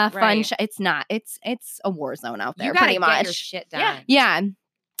to la know. fun. Right. It's not. It's a war zone out there you gotta pretty get your much. shit Yeah. done. Yeah. And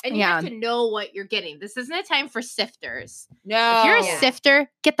you Yeah. have to know what you're getting. This isn't a time for sifters. No. If you're a sifter,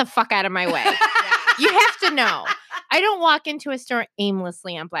 get the fuck out of my way. You have to know. I don't walk into a store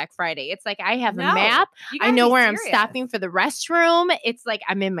aimlessly on Black Friday. It's like I have a No. map. You I gotta know be where I'm serious. stopping for the restroom. It's like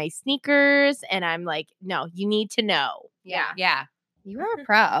I'm in my sneakers and I'm like, no, you need to know. Yeah. You are a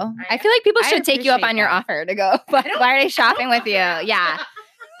pro. I feel like people I should take you up appreciate on your that. offer to go Black Friday shopping with you. Yeah.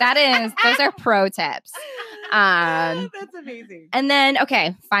 Those are pro tips. That's amazing. And then,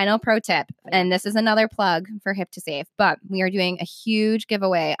 okay, final pro tip. And this is another plug for Hip to Save, but we are doing a huge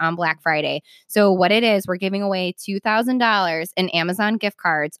giveaway on Black Friday. So what it is, we're giving away $2,000 in Amazon gift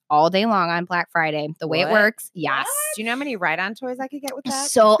cards all day long on Black Friday. The way it What? works, yes. Do you know how many ride-on toys I could get with that?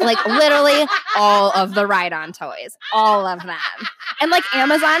 So like literally all of the ride-on toys, all of them. And like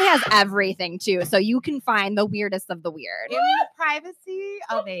Amazon has everything too. So you can find the weirdest of the weird. In the privacy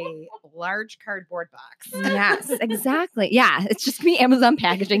of a large cardboard box. Yes, exactly. Yeah, it's just me Amazon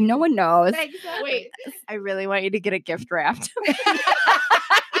packaging. No one knows. Exactly. Wait, I really want you to get a gift wrapped.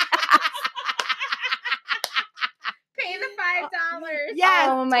 Pay the $5. Yes.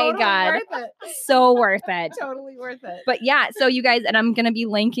 Oh my totally God. Worth it. So worth it. Totally worth it. But yeah, so you guys, and I'm going to be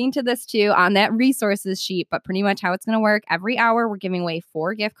linking to this too on that resources sheet, but pretty much how it's going to work. Every hour, we're giving away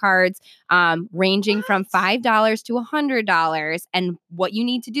 4 gift cards, ranging from $5 to $100. And what you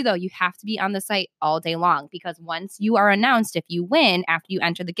need to do though, you have to be on the site all day long because once you are announced, if you win after you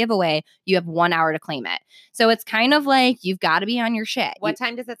enter the giveaway, you have 1 hour to claim it. So it's kind of like you've got to be on your shit. What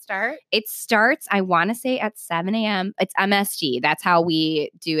time does it start? It starts, I want to say at 7 a.m. It's MST. That's how we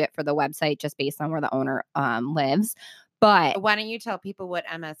do it for the website, just based on where the owner lives. But Why don't you tell people what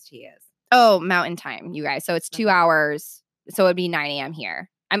MST is? oh, Mountain Time, you guys. So it's 2 hours. So it'd be 9 a.m. here.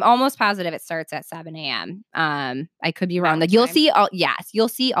 I'm almost positive it starts at 7 a.m. I could be wrong. Mountain Like you'll time? see you'll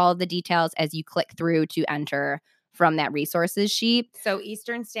see all the details as you click through to enter from that resources sheet. So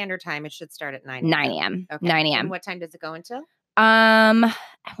Eastern Standard Time, it should start at 9 9 a.m. Okay. 9 And a.m. what time does it go until? I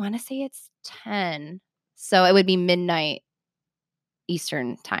want to say it's 10. So it would be midnight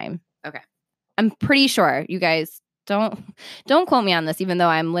Eastern time. Okay. I'm pretty sure. You guys don't quote me on this, even though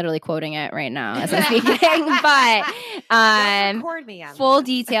I'm literally quoting it right now as I'm speaking. But Don't record me on full this.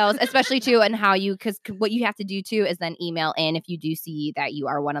 details, especially too, and how you, because what you have to do too is then email in if you do see that you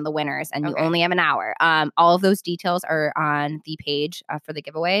are one of the winners and you Okay. only have an hour. All of those details are on the page for the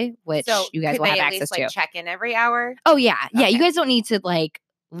giveaway, which So you guys could will they have at access least, to. like, check in every hour? Oh yeah. Yeah. You Okay. guys don't need to like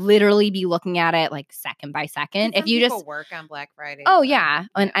literally be looking at it like second by second. If Some you people just work on Black Friday. oh so- yeah.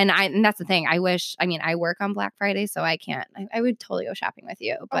 And that's the thing. I work on Black Friday, so I can't. I would totally go shopping with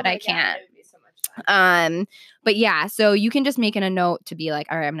you, but I can't. But yeah, so you can just make in a note to be like,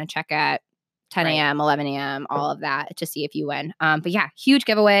 all right, I'm gonna check at 10 Right. a.m., 11 a.m., all of that to see if you win. But yeah, huge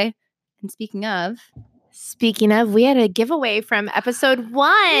giveaway. And speaking of, we had a giveaway from episode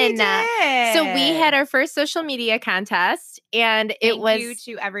 1. We did. So we had our first social media contest, and it Thank was you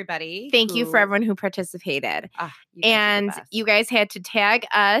to everybody. thank you for who- everyone who participated. Ah, you guys are the And best. you guys had to tag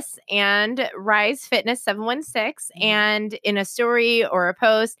us and Rise Fitness 716 Mhm. and in a story or a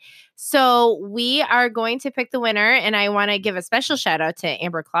post. So we are going to pick the winner, and I want to give a special shout out to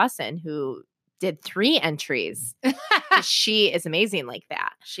Amber Clausen, who did 3 entries. 'Cause she is amazing like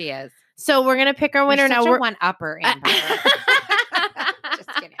that. She is. So we're gonna pick our winner You're now. such We're a one upper, Amber. Just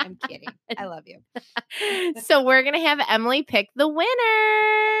kidding. I'm kidding. I love you. so we're gonna have Emily pick the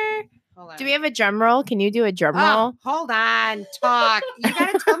winner. Hold on. Do we have a drum roll? Can you do a drum Oh, roll? hold on. Talk. You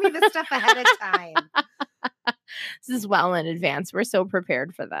gotta tell me this stuff ahead of time. This is well in advance. We're so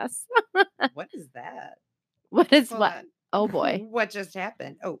prepared for this. What is that? What is Hold what? on. Oh boy. What just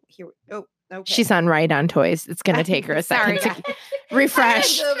happened? Oh, here. Oh, okay. She's on Right On Toys. It's gonna take her a Sorry, second to guys.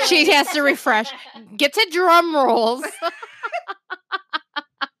 refresh. She has to refresh. Get to drum rolls.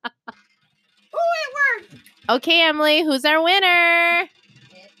 Oh, it worked. Okay, Emily, who's our winner? Oh,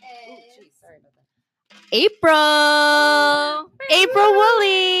 geez, sorry about that. April. April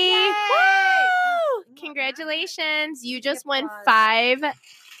Woolley. Yay! Woo! Congratulations. You just won applause. 5.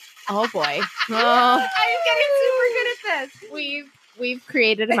 Oh boy. Oh, I'm getting super good at this. we've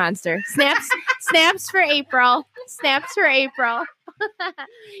created a monster. Snaps for April. Snaps for April.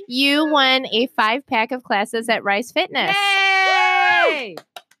 You won a 5-pack of classes at Rise Fitness. Yay!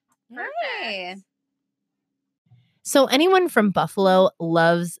 Hey. So anyone from Buffalo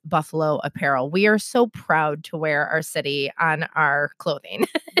loves Buffalo apparel. We are so proud to wear our city on our clothing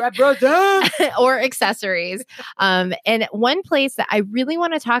Represent! or accessories. And one place that I really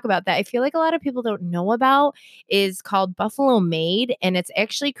want to talk about that I feel like a lot of people don't know about is called Buffalo Made. And it's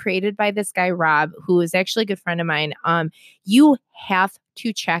actually created by this guy, Rob, who is actually a good friend of mine. You have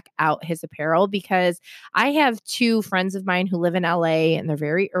to check out his apparel because I have 2 friends of mine who live in LA and they're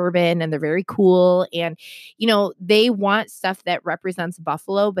very urban and they're very cool. And, you know, they want stuff that represents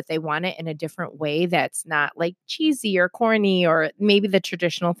Buffalo, but they want it in a different way that's not like cheesy or corny or maybe the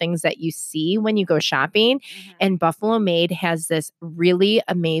traditional things that you see when you go shopping. Mhm. And Buffalo Made has this really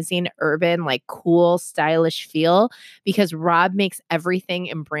amazing urban, like cool, stylish feel because Rob makes everything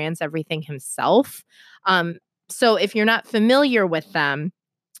and brands everything himself. So if you're not familiar with them,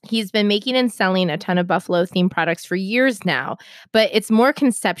 he's been making and selling a ton of Buffalo themed products for years now, but it's more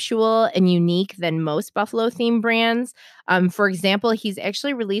conceptual and unique than most Buffalo themed brands. For example, he's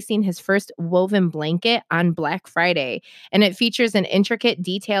actually releasing his first woven blanket on Black Friday, and it features an intricate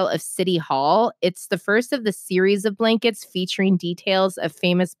detail of City Hall. It's the first of the series of blankets featuring details of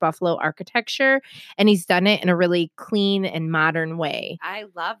famous Buffalo architecture, and he's done it in a really clean and modern way. I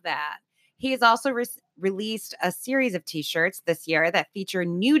love that. He has also released a series of t-shirts this year that feature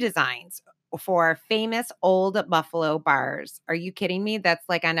new designs for famous old Buffalo bars. Are you kidding me? That's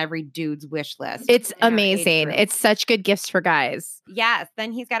like on every dude's wish list. It's in our age amazing. group. It's such good gifts for guys. Yes.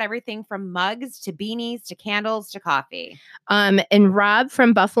 Then he's got everything from mugs to beanies to candles to coffee. And Rob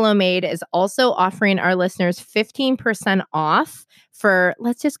from Buffalo Made is also offering our listeners 15% off for,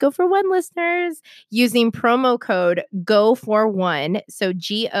 let's just go for one listeners, using promo code GO41. So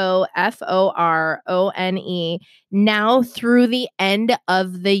GOFORONE now through the end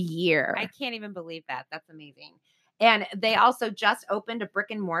of the year. I can't even believe that. That's amazing. And they also just opened a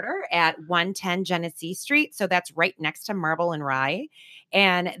brick and mortar at 110 Genesee Street. So that's right next to Marble and Rye.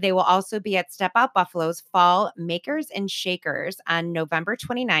 And they will also be at Step Out Buffalo's Fall Makers and Shakers on November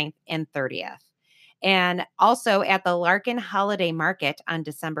 29th and 30th. And also at the Larkin Holiday Market on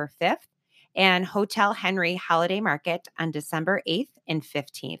December 5th and Hotel Henry Holiday Market on December 8th and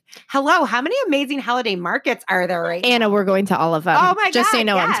 15th. Hello, how many amazing holiday markets are there right Anna, now? we're going to all of them. Oh my Just so God, you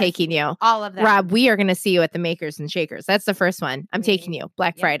know, I'm yes. taking you. All of them. Rob, we are going to see you at the Makers and Shakers. That's the first one. I'm taking you.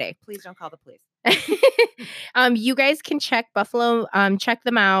 Black Yep. Friday. Please don't call the police. You guys can check check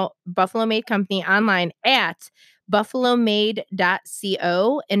them out, Buffalo Made Company online at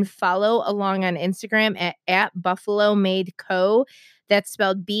buffalomade.co and follow along on Instagram at Buffalo Made Co. That's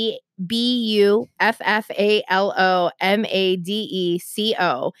spelled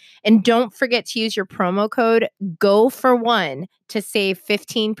BUFFALOMADECO. And don't forget to use your promo code GO41 to save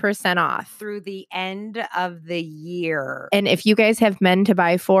 15% off. Through the end of the year. And if you guys have men to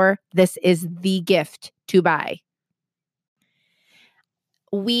buy for, this is the gift to buy.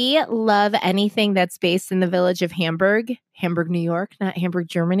 We love anything that's based in the village of Hamburg, New York, not Hamburg,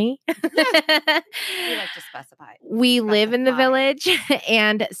 Germany. We like to specify. We live in the Specify. village.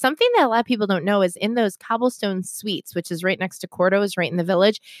 And something that a lot of people don't know is in those Cobblestone Suites, which is right next to Cordo's, right in the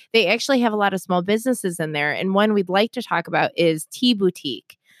village, they actually have a lot of small businesses in there. And one we'd like to talk about is Tea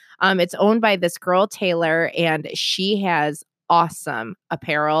Boutique. It's owned by this girl, Taylor, and she has awesome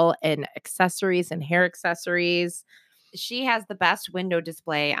apparel and accessories and hair accessories. She has the best window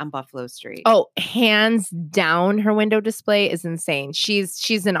display on Buffalo Street. Oh, hands down, her window display is insane.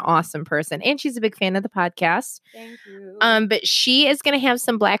 She's an awesome person, and she's a big fan of the podcast. Thank you. But she is going to have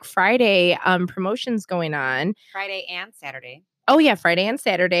some Black Friday promotions going on. Friday and Saturday. Oh yeah, Friday and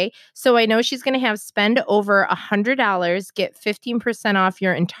Saturday. So I know she's going to have spend over $100, get 15% off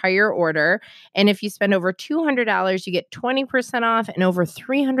your entire order. And if you spend over $200, you get 20% off, and over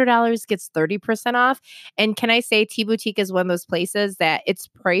 $300 gets 30% off. And can I say Tea Boutique is one of those places that it's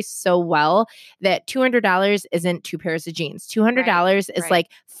priced so well that $200 isn't 2 pairs of jeans. $200 is right. like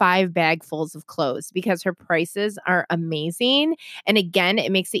 5 bagfuls of clothes because her prices are amazing. And again,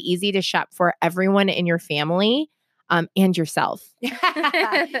 it makes it easy to shop for everyone in your family. And yourself.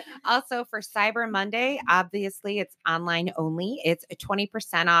 Also for Cyber Monday, obviously it's online only. It's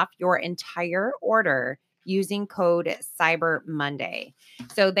 20% off your entire order using code Cyber Monday.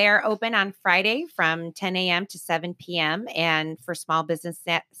 So they're open on Friday from 10 a.m. to 7 p.m. And for Small Business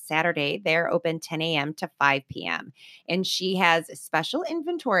Saturday, they're open 10 a.m. to 5 p.m. And she has special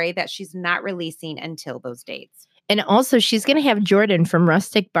inventory that she's not releasing until those dates. And also, she's going to have Jordan from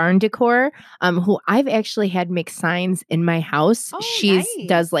Rustic Barn Decor, who I've actually had make signs in my house. Oh, She's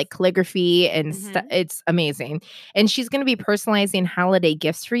does nice. like calligraphy and it's amazing. And she's going to be personalizing holiday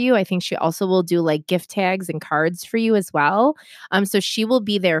gifts for you. I think she also will do like gift tags and cards for you as well. So she will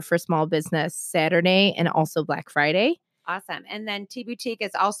be there for Small Business Saturday and also Black Friday. Awesome. And then Tea Boutique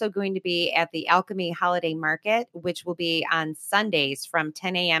is also going to be at the Alchemy Holiday Market, which will be on Sundays from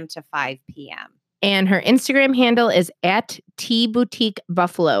 10 a.m. to 5 p.m. And her Instagram handle is at Tea Boutique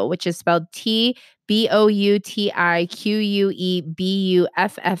Buffalo, which is spelled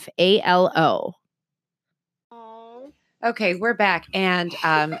TBoutiqueBuffalo. Okay, we're back. And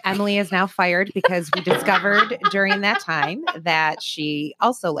Emily is now fired because we discovered during that time that she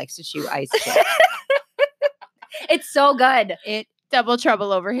also likes to chew ice chips. It's so good. Double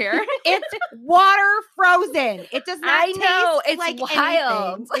trouble over here. It's water frozen. It does not I taste know, it's like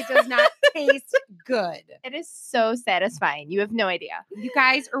wild. anything. It does not taste good. It is so satisfying. You have no idea. You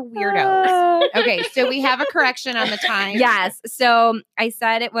guys are weirdos. Okay, so we have a correction on the time. Yes. So I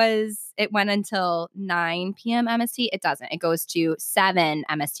said it went until 9 p.m. MST. It doesn't. It goes to 7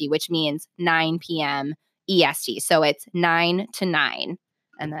 MST, which means 9 p.m. EST. So it's 9 to 9.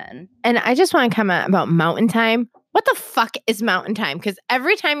 And I just want to comment about Mountain Time. What the fuck is Mountain Time? Because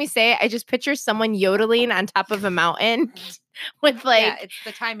every time you say it, I just picture someone yodeling on top of a mountain with like, Yeah, it's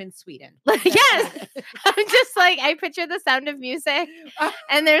the time in Sweden. yes. I'm just like, I picture the Sound of Music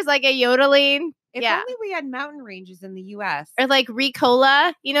and there's like a yodeling. If Yeah. only we had mountain ranges in the U.S. Or like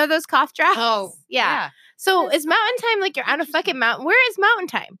Ricola, you know those cough drops? Oh, yeah. So is Mountain Time like you're on a fucking mountain? Where is Mountain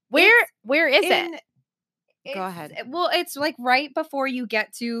Time? Where is it? Go ahead. Well, it's like right before you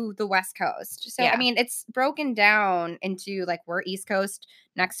get to the West Coast. So, Yeah. I mean, it's broken down into like we're East Coast.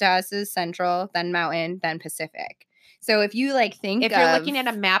 Next to us is Central, then Mountain, then Pacific. So if you like think If you're looking at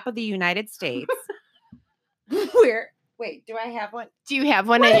a map of the United States, wait, do I have one? Do you have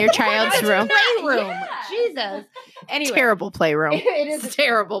one in your child's room? Playroom. Yeah. Jesus. Anyway, Terrible playroom. It is a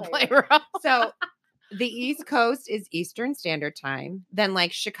Terrible playroom. So the East Coast is Eastern Standard Time. Then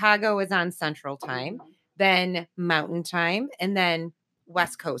like Chicago is on Central Time. Then Mountain Time, and then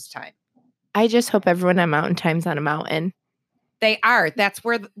West Coast Time. I just hope everyone on Mountain Time's on a mountain. They are. That's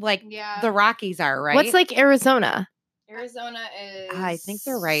where the Rockies are, right? What's like Arizona? Arizona is. I think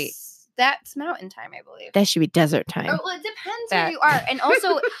they're right. That's Mountain Time, I believe. That should be desert time. Oh, well, it depends where you are. And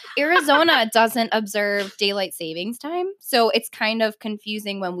also, Arizona doesn't observe daylight savings time. So it's kind of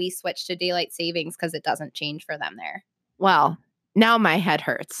confusing when we switch to daylight savings because it doesn't change for them there. Well, now my head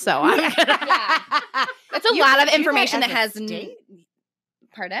hurts. So I'm gonna. Yeah. That's a You lot can of do that information as that a has. state?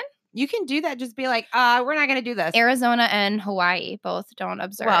 Pardon? You can do that. Just be like, we're not going to do this. Arizona and Hawaii both don't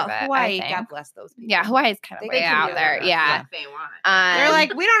observe well, it. Hawaii, I think. God bless those people. Yeah, Hawaii's kind of They way can out do there. whatever Yeah. they want. They're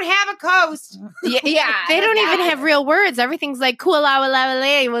like, we don't have a coast. yeah. They don't even have real words. Everything's like kula wala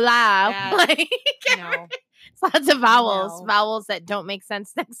wala wala. Yeah. Like No. it's lots of vowels, No. vowels that don't make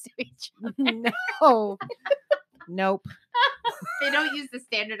sense next to each other. No. Nope. They don't use the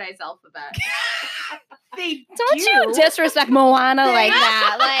standardized alphabet. They Don't you disrespect Moana like They-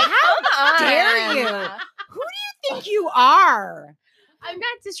 that? Like, how dare you? Who do you think you are? I'm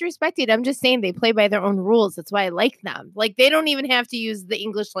not disrespecting. I'm just saying they play by their own rules. That's why I like them. Like they don't even have to use the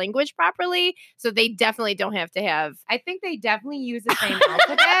English language properly, so they definitely don't have to have. I think they definitely use the same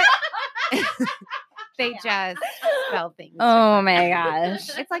alphabet. They just spell things. Oh differently. my gosh.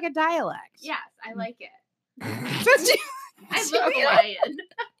 It's like a dialect. Yes, I like it. I love Hawaiian.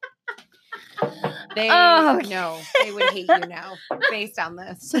 They Oh, okay. no, they would hate you now based on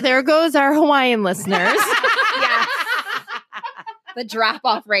this. So there goes our Hawaiian listeners. Yeah. The drop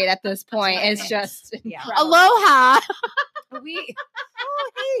off rate at this point is just Yeah. Aloha. We.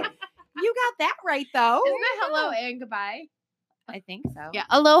 Oh, hey, you got that right though. Isn't it hello and goodbye? I think so. Yeah,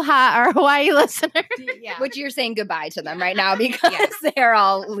 aloha, our Hawaii listeners. Yeah. which you're saying goodbye to them right now because Yes. they're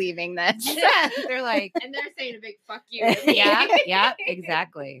all leaving this. They're like, And they're saying a big fuck you. yeah,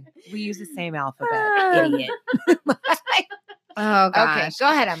 exactly. We use the same alphabet, idiot. Oh Okay, gosh. go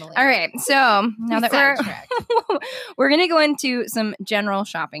ahead, Emily. All right. So now that Sidetracked. we're going to go into some general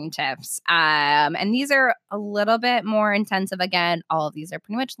shopping tips. And these are a little bit more intensive. Again, all of these are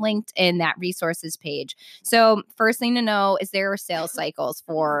pretty much linked in that resources page. So first thing to know is there are sales cycles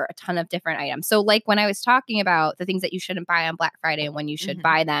for a ton of different items. So like when I was talking about the things that you shouldn't buy on Black Friday and when you should Mhm.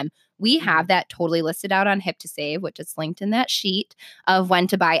 buy them, we have that totally listed out on Hip to Save, which is linked in that sheet of when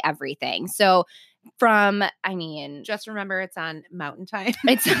to buy everything. So Just remember it's on Mountain Time.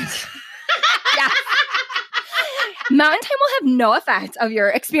 it's yeah. Mountain Time will have no effect of your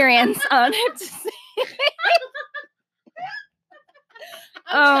experience on it.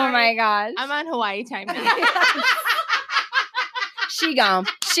 Oh sorry. my gosh. I'm on Hawaii time now. She gone.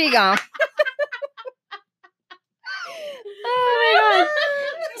 Oh my god.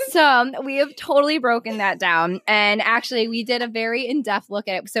 So we have totally broken that down. And actually, we did a very in-depth look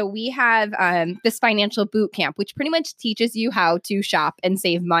at it. So we have this financial boot camp, which pretty much teaches you how to shop and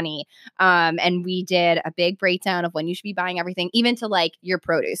save money. And we did a big breakdown of when you should be buying everything, even to like your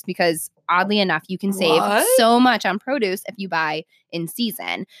produce, because oddly enough, you can save What? so much on produce if you buy in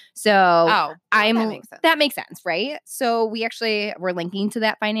season. So that makes sense. that makes sense, right? So we're linking to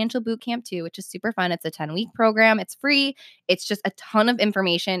that financial boot camp too, which is super fun. It's a 10-week program. It's free. It's just a ton of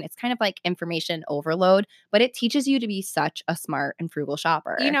information. It's kind of like information overload, but it teaches you to be such a smart and frugal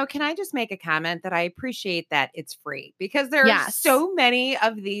shopper. You know, can I just make a comment that I appreciate that it's free, because there are Yes. so many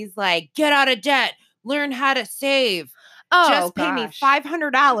of these like get out of debt, learn how to save. oh, Just pay me gosh.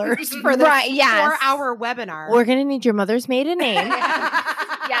 $500 for this Right, yes. 4-hour webinar. We're gonna need your mother's maiden name.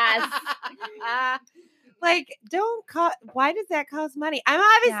 Yes. Like, don't cost. Why does that cost money? I'm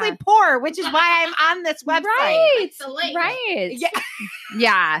obviously Yeah. poor, which is why I'm on this website. Right. the link. Right. Yeah.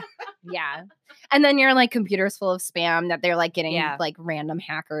 Yeah. Yeah. And then your like computer's full of spam that they're like getting Yeah. like random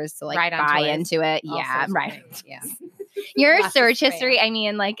hackers to like Right on buy toys. into it. All Yeah. sorts of Right. things. Yeah. Your Lots of search spam. history, I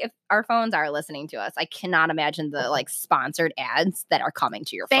mean, like if our phones are listening to us, I cannot imagine the like sponsored ads that are coming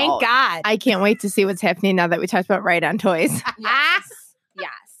to your phone. Thank God. I can't wait to see what's happening now that we talked about Right on Toys. Yes. Yes.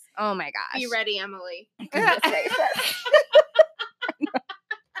 Oh my gosh. Be ready, Emily.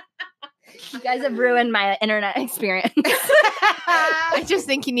 You guys have ruined my internet experience. I just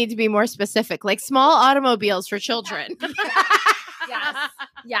think you need to be more specific, like small automobiles for children. Yes.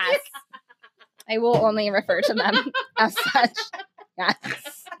 Yes. I will only refer to them as such. Yes.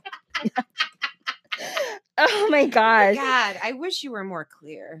 Oh my gosh. God, I wish you were more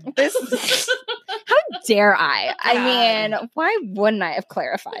clear. How dare I? God. I mean, why wouldn't I have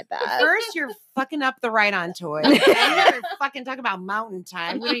clarified that? First, you're fucking up the right on toy. And you're fucking talking about mountain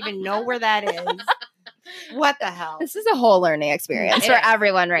time. We don't even know where that is. What the hell? This is a whole learning experience It for is.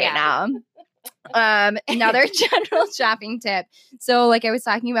 everyone right Yeah. now. Another general shopping tip. So, like I was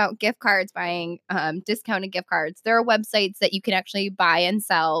talking about gift cards, buying discounted gift cards. There are websites that you can actually buy and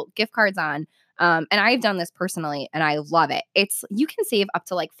sell gift cards on. And I've done this personally and I love it. You can save up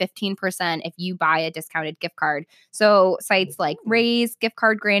to like 15% if you buy a discounted gift card. So sites like Raise, Gift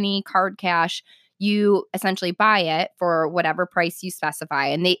Card Granny, Card Cash, you essentially buy it for whatever price you specify.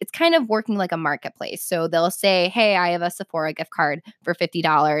 And it's kind of working like a marketplace. So they'll say, hey, I have a Sephora gift card for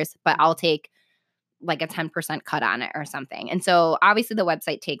 $50, but I'll take like a 10% cut on it or something. And so obviously the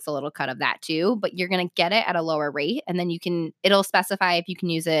website takes a little cut of that too, but you're going to get it at a lower rate. And then it'll specify if you can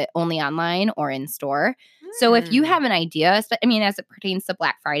use it only online or in store. So if you have an idea, I mean, as it pertains to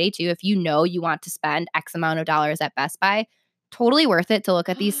Black Friday too, if you know you want to spend X amount of dollars at Best Buy, totally worth it to look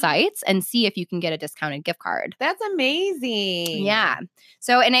at these sites and see if you can get a discounted gift card. That's amazing. Yeah.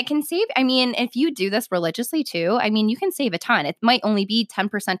 So, and it can save, I mean, if you do this religiously too, I mean, you can save a ton. It might only be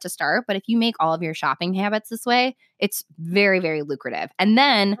 10% to start, but if you make all of your shopping habits this way, it's very, very lucrative. And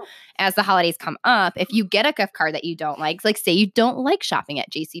then as the holidays come up, if you get a gift card that you don't like say you don't like shopping at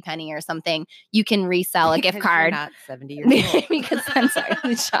JCPenney or something, you can resell a gift Because you're card. not 70 years old. Because I'm sorry,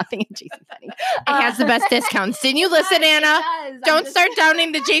 I'm shopping at JCPenney. It has the best discounts. Didn't you listen, Anna? Don't start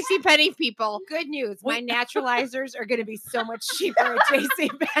downing the JCPenney people. Good news. My naturalizers are going to be so much cheaper at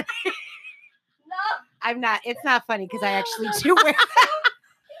JCPenney. I'm not. It's not funny because I actually do wear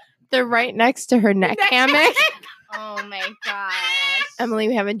They're right next to her neck hammock. Oh my gosh. Emily,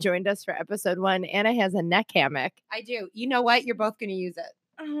 we haven't joined us for episode 1. Anna has a neck hammock. I do. You know what? You're both going to use it.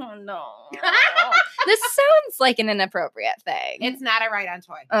 Oh no. This sounds like an inappropriate thing. It's not a right on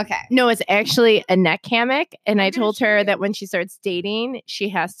toy. Okay. No, it's actually a neck hammock. And I I'm gonna told show her you. that when she starts dating, she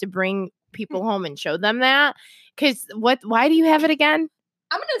has to bring people home and show them that. Because why do you have it again?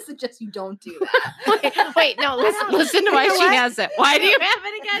 I'm going to suggest you don't do that. Wait, no, listen to why You know she what? has it. Why do you have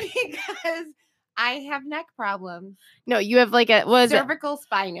it again? Because I have neck problems. No, you have like a, what is it? Cervical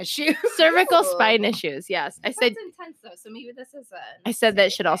spine issues. Cervical Ooh. spine issues. Yes. I said, That's intense though, so maybe this is I said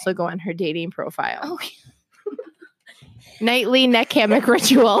that should also go on her dating profile. Oh, Nightly neck hammock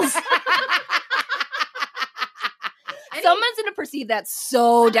rituals. someone's going to perceive that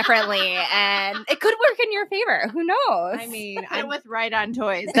so differently, and it could work in your favor. Who knows? I mean, I'm with Right on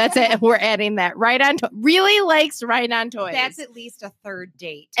Toys. That's it. We're adding that. Right on Toys. Really likes Right on Toys. that's at least a third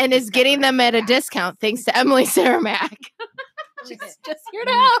date. and is getting them at a discount thanks to Emily Saramac. just here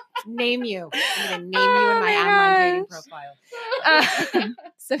to help. Name you. I'm going to name you in Oh my my online dating gosh. profile.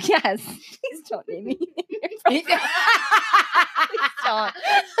 So yes, please don't name me. Please don't.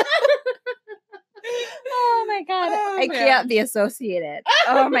 Oh my god. I can't be associated.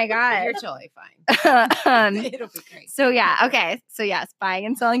 Oh my God. You're totally fine. It'll be great. So yeah, okay. So yes, buying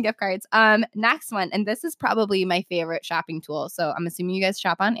and selling gift cards. Next one, and this is probably my favorite shopping tool. So I'm assuming you guys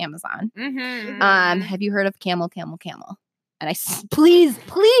shop on Amazon. Mm-hmm. Have you heard of Camel? And please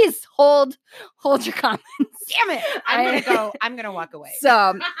hold your comments. Damn it! I'm gonna walk away.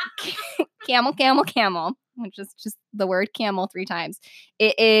 So Camel, which is just the word camel 3 times.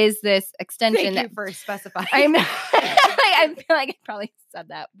 It is this extension Thank you for specifying. I feel like I probably said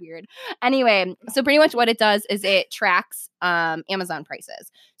that weird. Anyway, so pretty much what it does is it tracks Amazon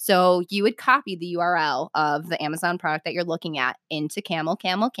prices. So you would copy the URL of the Amazon product that you're looking at into Camel,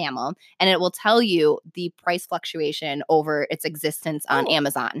 and it will tell you the price fluctuation over its existence on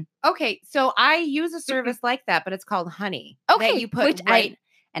Amazon. Okay, so I use a service like that, but it's called Honey. Okay, that you put which right.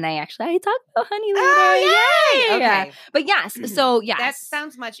 I talk about Honey later. Oh, yay! Yeah. Okay. But yes, so yes. That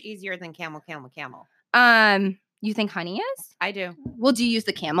sounds much easier than Camel. You think Honey is? I do. Well, do you use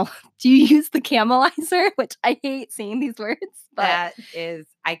the camel? Do you use the camelizer? Which I hate saying these words, but That is,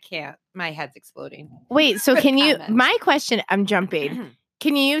 I can't. My head's exploding. Wait, so Good can you? comment. My question, I'm jumping.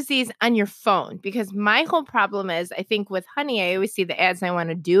 Can you use these on your phone? Because my whole problem is, I think with Honey, I always see the ads and I want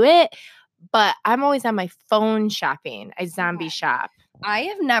to do it, but I'm always on my phone shopping. I zombie shop. I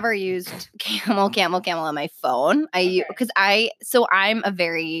have never used Camel on my phone. I'm a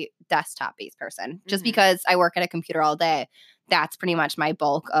very desktop based person. Just Mhm. because I work at a computer all day, that's pretty much my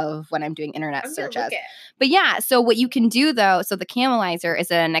bulk of when I'm doing internet searches. But yeah, so what you can do though, so the Camelizer is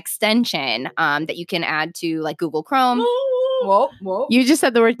an extension that you can add to like Google Chrome. Whoa. You just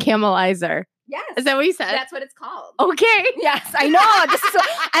said the word camelizer. Yes. Is that what you said? That's what it's called. Okay. Yes, I know. This is so,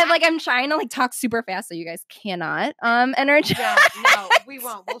 I'm trying to like talk super fast so you guys cannot interject. No, we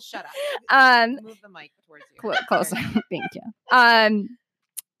won't. We'll shut up. Move the mic towards you. Closer. Thank you.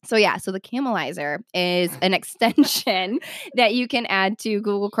 So the Camelizer is an extension that you can add to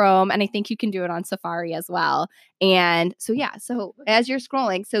Google Chrome, and I think you can do it on Safari as well. And so as you're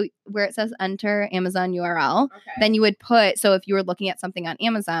scrolling, so where it says enter Amazon URL, then you would put, so if you were looking at something on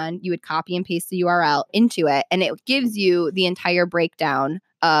Amazon, you would copy and paste the URL into it, and it gives you the entire breakdown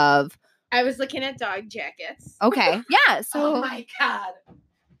of. I was looking at dog jackets. Okay, yeah. So Oh my God.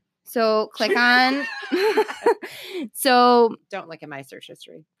 So click on. So Don't look at my search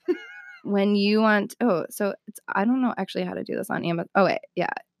history. when you want, I don't know actually how to do this on Amazon. Oh wait, yeah.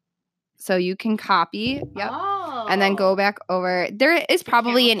 So you can copy, and then go back over. There is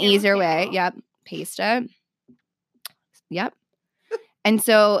probably an easier way. Yep, paste it. Yep. And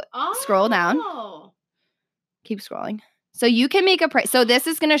so scroll down. Keep scrolling. So you can make a price. So this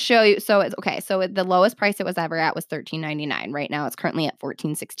is going to show you. So it's okay. So the lowest price it was ever at was $13.99. Right now it's currently at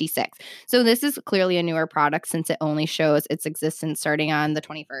 $14.66. So this is clearly a newer product since it only shows its existence starting on the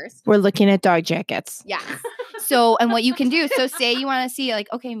 21st. We're looking at dog jackets. Yeah. So, and what you can do, so say you want to see like,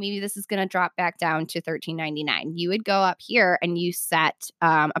 okay, maybe this is going to drop back down to $13.99. You would go up here and you set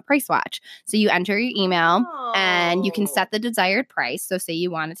a price watch. So you enter your email and you can set the desired price. So say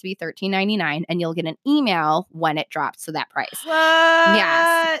you want it to be $13.99 and you'll get an email when it drops to that price. What?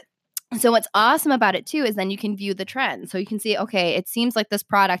 Yes. So what's awesome about it too is then you can view the trend. So you can see, okay, it seems like this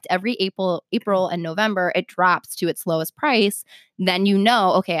product every April and November, it drops to its lowest price. Then you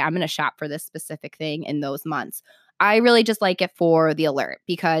know, okay, I'm going to shop for this specific thing in those months. I really just like it for the alert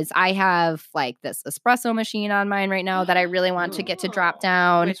because I have like this espresso machine on mine right now that I really want to get to drop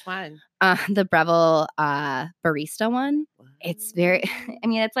down. Which one? The Breville barista one. It's very, I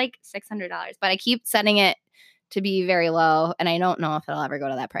mean, it's like $600, but I keep setting it to be very low, and I don't know if it'll ever go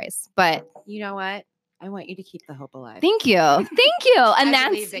to that price. But You know what? I want you to keep the hope alive. thank you. And I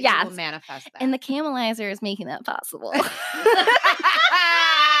believe that's that yes. you will manifest that. And the Camelizer is making that possible.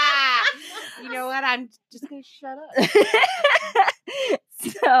 You know what? I'm just gonna shut up.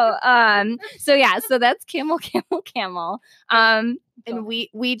 So that's Camel. And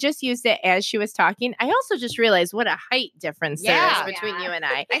we just used it as she was talking. I also just realized what a height difference there Yeah. is between you and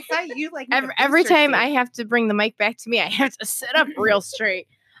I. I saw you like Every time I have to bring the mic back to me, I have to sit up real straight.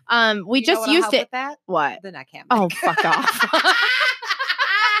 We just used it. With that? What? The neck ham. Oh, fuck off.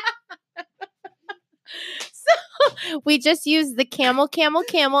 So we just used the Camel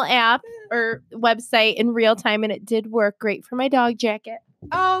app or website in real time, and it did work great for my dog jacket.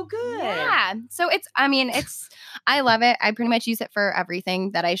 Oh, good. Yeah. So I love it. I pretty much use it for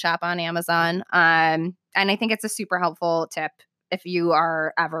everything that I shop on Amazon. And I think it's a super helpful tip if you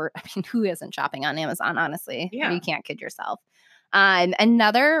are ever, I mean, who isn't shopping on Amazon, honestly? Yeah. You can't kid yourself.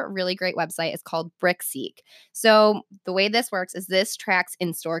 Another really great website is called Brickseek. So the way this works is this tracks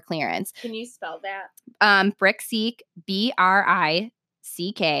in-store clearance. Can you spell that? Brickseek, BRICK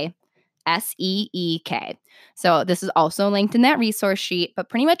SEEK. So this is also linked in that resource sheet. But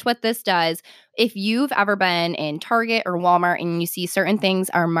pretty much what this does, if you've ever been in Target or Walmart and you see certain things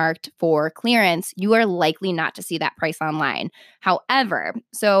are marked for clearance, you are likely not to see that price online. However,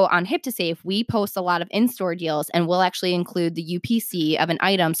 so on Hip to Save, we post a lot of in-store deals, and we'll actually include the UPC of an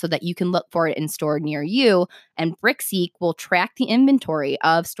item so that you can look for it in store near you. And BrickSeek will track the inventory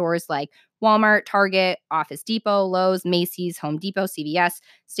of stores like Walmart, Target, Office Depot, Lowe's, Macy's, Home Depot, CVS,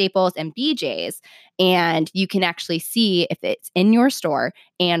 Staples, and BJ's. And you can actually see if it's in your store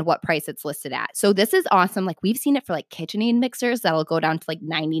and what price it's listed at. So this is awesome. Like we've seen it for like KitchenAid mixers that'll go down to like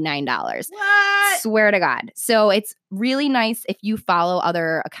 $99. What? Swear to God. So it's really nice if you follow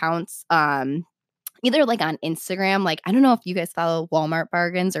other accounts, either like on Instagram. Like, I don't know if you guys follow Walmart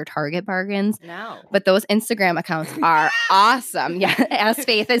bargains or Target bargains. No. But those Instagram accounts are awesome. Yeah, as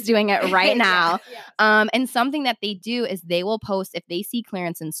Faith is doing it right now. And something that they do is they will post, if they see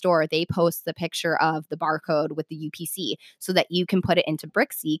clearance in store, they post the picture of the barcode with the UPC so that you can put it into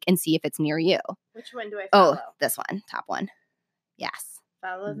BrickSeek and see if it's near you. Which one do I follow? Oh, this one, top one. Yes.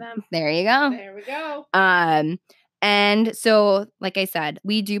 Follow them. There you go. There we go. And so, like I said,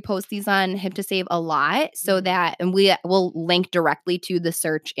 we do post these on Hip to Save a lot so that, and we will link directly to the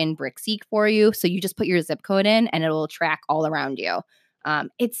search in BrickSeek for you. So you just put your zip code in and it will track all around you.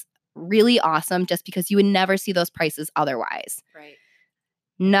 It's really awesome just because you would never see those prices otherwise. Right.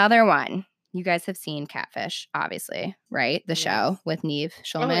 Another one. You guys have seen Catfish, obviously, right? The show with Neve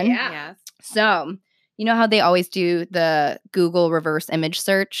Schulman. yeah. Yes. So, you know how they always do the Google reverse image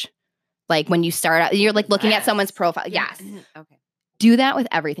search? Like when you start out, you're like looking at someone's profile. Yes. Okay. Do that with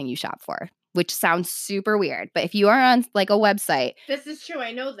everything you shop for, which sounds super weird. But if you are on like a website, This is true.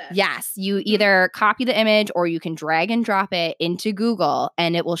 I know this. yes, you either copy the image or you can drag and drop it into Google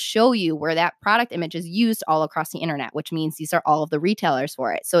and it will show you where that product image is used all across the internet, which means these are all of the retailers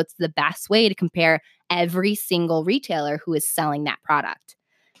for it. So it's the best way to compare every single retailer who is selling that product.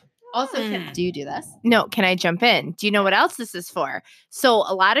 Also, Do you do this? No, can I jump in? Do you know what else this is for? So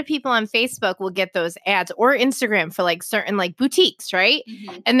a lot of people on Facebook will get those ads or Instagram for like certain like boutiques, right?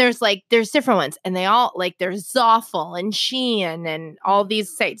 And there's different ones and they all like there's Zoffel and Shein and all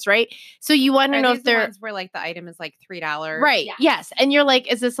these sites, right? So you want to Are know these if the they're ones where like the item is like $3? right. Yeah. Yes. And you're like,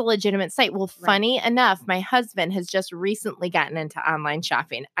 is this a legitimate site? Well, Right. funny enough, my husband has just recently gotten into online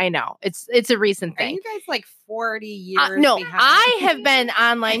shopping. I know. It's a recent Are thing. you guys like 40 years No, behind? I have been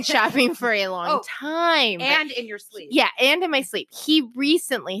online shopping for a long Oh, time. but- and in your sleep. yeah, and in my sleep. He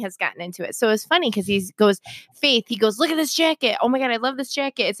recently has gotten into it. So it's funny because he goes, Faith, he goes, look at this jacket. Oh my God, I love this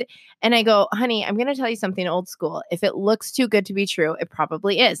jacket. And I go, honey, I'm going to tell you something old school. If it looks too good to be true, it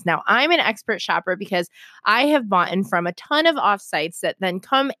probably is. Now, I'm an expert shopper because I have bought in from a ton of offsites that then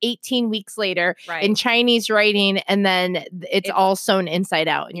come 18 weeks later Right. in Chinese writing, and then it's all sewn inside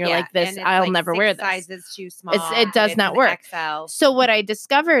out. And you're Yeah, like, this, and it's I'll like never 6 wear this. sizes too small. it does and not it's work. an XL. So what I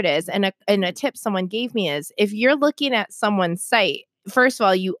discovered is, and a tip someone gave me is, if you're looking at someone's site, first of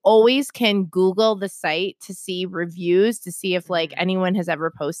all, you always can Google the site to see reviews, to see if like anyone has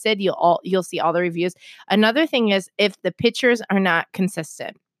ever posted. You'll see all the reviews. Another thing is if the pictures are not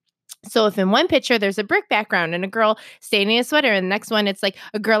consistent. So if in one picture there's a brick background and a girl staying in a sweater, and the next one it's like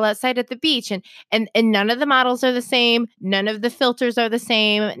a girl outside at the beach, and none of the models are the same, none of the filters are the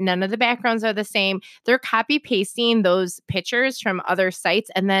same, none of the backgrounds are the same. They're copy pasting those pictures from other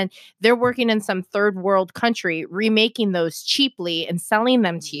sites, and then they're working in some third world country remaking those cheaply and selling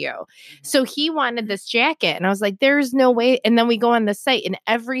them to you. So he wanted this jacket, and I was like, there's no way. And then we go on the site, and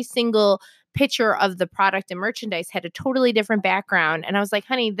every single picture of the product and merchandise had a totally different background. And I was like,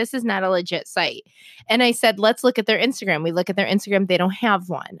 honey, this is not a legit site. And I said, let's look at their Instagram. We look at their Instagram. They don't have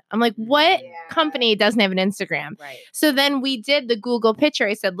one. I'm like, what company doesn't have an Instagram? Right. So then we did the Google picture.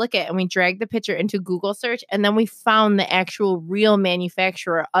 I said, look at, and we dragged the picture into Google search. And then we found the actual real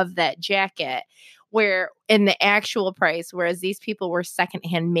manufacturer of that jacket where in the actual price, whereas these people were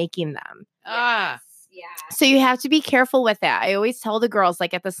secondhand making them. Ah. Yeah. So you have to be careful with that. I always tell the girls,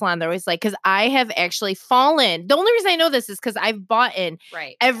 like at the salon, they're always like, because I have actually fallen. The only reason I know this is because I've bought in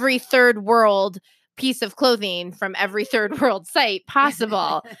Right. every third world piece of clothing from every third world site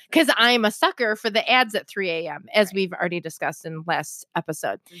possible because I'm a sucker for the ads at 3 a.m., as we've already discussed in last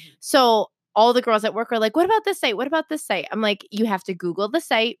episode. So all the girls at work are like, what about this site? What about this site? I'm like, you have to Google the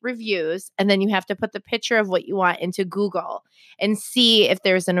site reviews, and then you have to put the picture of what you want into Google and see if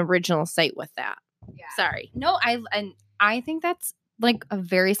there's an original site with that. Yeah. Sorry. No, I think that's like a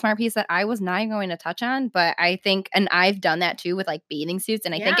very smart piece that I was not going to touch on, but I think, and I've done that too with like bathing suits,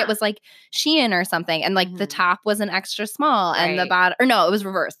 and I think Yeah. it was like Shein or something, and like the Mhm. top was an extra small and the Right. bottom, or no, it was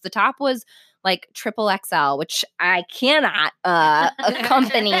reversed. The top was like triple XL, which I cannot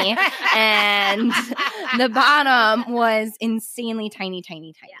accompany. And the bottom was insanely tiny.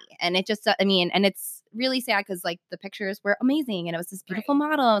 And it just, and it's really sad because like the pictures were amazing and it was this beautiful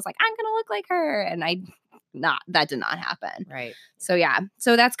model. I was like, I'm going to look like her. And that did not happen. Right. So yeah,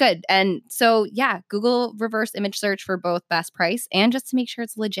 so that's good. And so yeah, Google reverse image search for both best price and just to make sure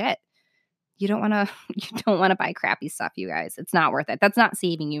it's legit. You don't want to buy crappy stuff, you guys. It's not worth it. That's not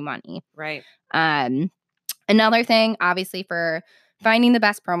saving you money. Right. Another thing, obviously, for finding the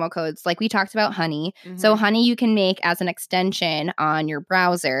best promo codes, like we talked about Honey. Mm-hmm. So Honey you can make as an extension on your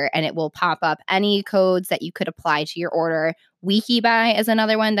browser and it will pop up any codes that you could apply to your order. WikiBuy is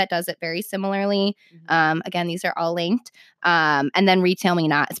another one that does it very similarly. Mm-hmm. Again, these are all linked. And then Retail Me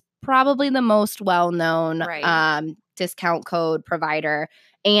Not is probably the most well-known discount code provider.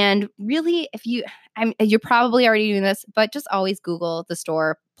 And really, you're probably already doing this, but just always Google the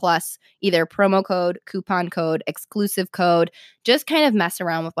store plus either promo code, coupon code, exclusive code. Just kind of mess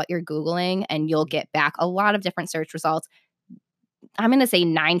around with what you're Googling and you'll get back a lot of different search results. I'm going to say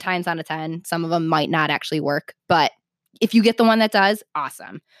 9 times out of 10, some of them might not actually work, but if you get the one that does,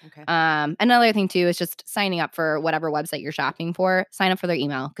 awesome. Okay. Another thing too is just signing up for whatever website you're shopping for. Sign up for their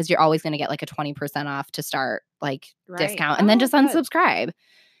email because you're always going to get like a 20% off to start like discount and then just unsubscribe.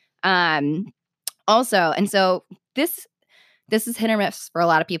 Also, and so this is hit or miss for a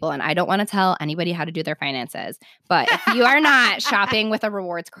lot of people, and I don't want to tell anybody how to do their finances. But if you are not shopping with a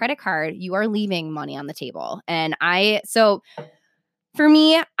rewards credit card, you are leaving money on the table. And for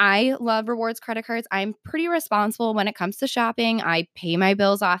me, I love rewards credit cards. I'm pretty responsible when it comes to shopping. I pay my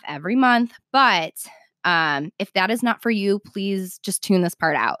bills off every month. But if that is not for you, please just tune this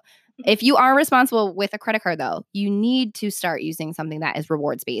part out. If you are responsible with a credit card, though, you need to start using something that is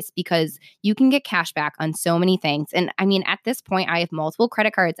rewards-based because you can get cash back on so many things. And I mean, at this point, I have multiple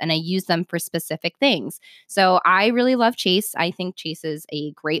credit cards and I use them for specific things. So I really love Chase. I think Chase is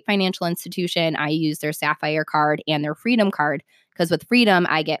a great financial institution. I use their Sapphire card and their Freedom card because with Freedom,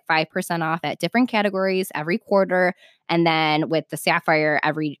 I get 5% off at different categories every quarter. And then with the Sapphire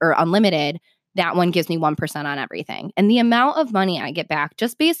unlimited, that one gives me 1% on everything. And the amount of money I get back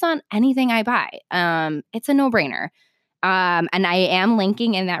just based on anything I buy, it's a no-brainer. And I am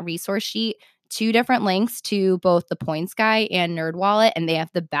linking in that resource sheet 2 different links to both the Points Guy and NerdWallet, and they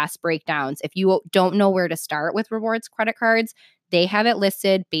have the best breakdowns. If you don't know where to start with rewards credit cards, they have it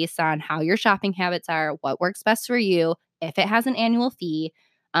listed based on how your shopping habits are, what works best for you, if it has an annual fee.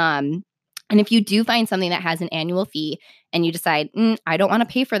 And if you do find something that has an annual fee and you decide, I don't want to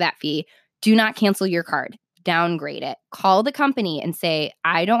pay for that fee, do not cancel your card. Downgrade it. Call the company and say,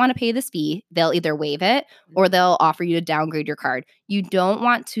 I don't want to pay this fee. They'll either waive it or they'll offer you to downgrade your card. You don't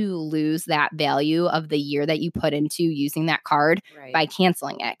want to lose that value of the year that you put into using that card by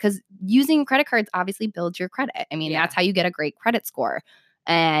canceling it. Because using credit cards obviously builds your credit. I mean, that's how you get a great credit score.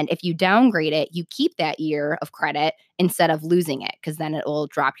 And if you downgrade it, you keep that year of credit instead of losing it because then it will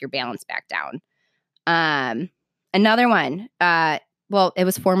drop your balance back down. Another one, well, it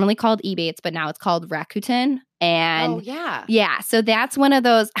was formerly called Ebates, but now it's called Rakuten. And so that's one of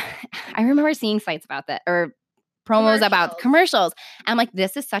those. I remember seeing sites about that or promos about commercials. I'm like,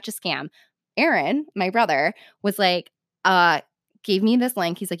 this is such a scam. Aaron, my brother, was like, gave me this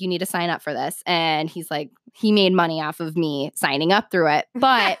link. He's like, you need to sign up for this. And he's like, he made money off of me signing up through it.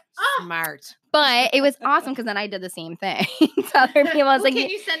 But smart. But it was awesome because then I did the same thing to other people. I was like, can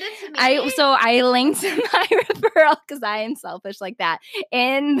you send it to me? So I linked my referral because I am selfish like that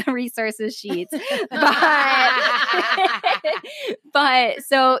in the resources sheets. But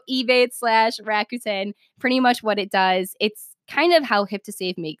so Ebates/Rakuten, pretty much what it does, it's kind of how Hip to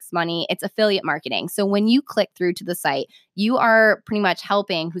Save makes money. It's affiliate marketing. So when you click through to the site, you are pretty much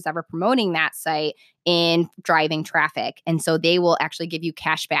helping who's ever promoting that site in driving traffic. And so they will actually give you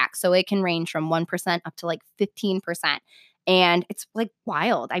cash back. So it can range from 1% up to like 15%. And it's like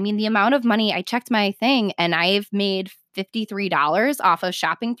wild. I mean, the amount of money, I checked my thing and I've made $53 off of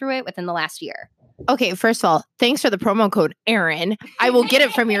shopping through it within the last year. Okay, first of all, thanks for the promo code, Aaron. I will get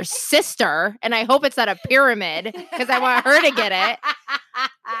it from your sister, and I hope it's not a pyramid because I want her to get it.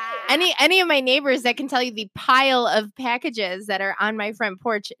 Any of my neighbors that can tell you the pile of packages that are on my front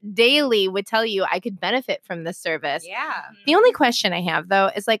porch daily would tell you I could benefit from this service. Yeah. The only question I have,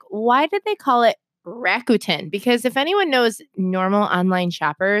 though, is like, why did they call it Rakuten? Because if anyone knows normal online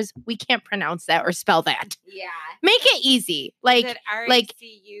shoppers, we can't pronounce that or spell that. Yeah. Make it easy. Like, Is it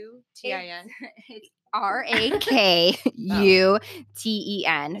RACUTIN? It's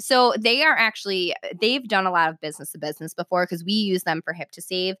RAKUTEN. So they are actually, they've done a lot of business to business before because we use them for Hip to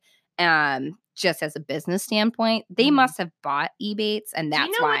Save. just as a business standpoint, they Mhm. must have bought Ebates, and that's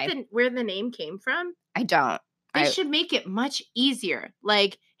Do you know why where the name came from? I don't. They should make it much easier.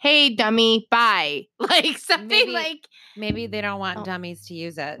 Like, hey, dummy, bye. Like something Maybe- like, Maybe they don't want Oh. dummies to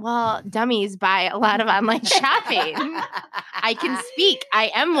use it. well, dummies buy a lot of online shopping. I can speak. I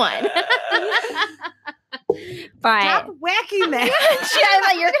am one. But Stop whacking that.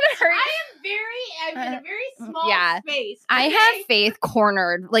 Sheila, you're gonna hurt. I'm in a very small yeah. space. I have Faith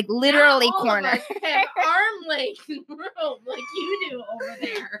cornered, like literally Not all of cornered. us have arm length room like you do over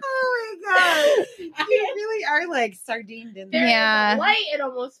there. Oh my god. You really are like sardined in There there. is Yeah. a light. It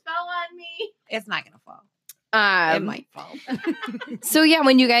almost fell on me. It's not gonna fall. It Um, might fall. so yeah,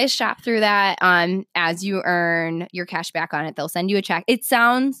 when you guys shop through that, as you earn your cash back on it, they'll send you a check. It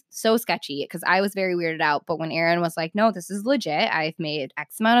sounds so sketchy because I was very weirded out. But when Aaron was like, "No, this is legit. I've made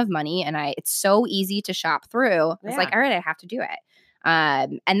X amount of money, and it's so easy to shop through." I was like, Yeah. "All right, I have to do it."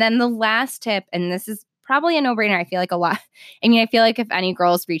 And then the last tip, and this is probably a no-brainer. I feel like a lot. I mean, I feel like if any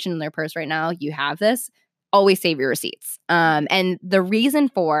girl's reaching in their purse right now, you have this. Always save your receipts. And the reason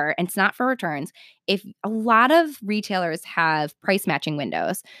for, and it's not for returns, if a lot of retailers have price matching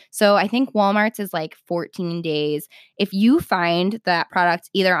windows. So I think Walmart's is like 14 days. If you find that product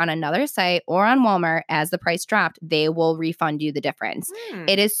either on another site or on Walmart as the price dropped, they will refund you the difference.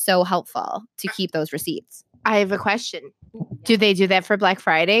 It is so helpful to keep those receipts. I have a question. Do they do that for Black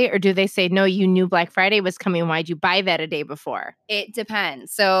Friday, or do they say, no, you knew Black Friday was coming? Why'd you buy that a day before? It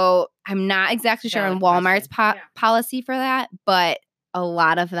depends. So I'm not exactly sure on Valid Walmart's Yeah. policy for that, but a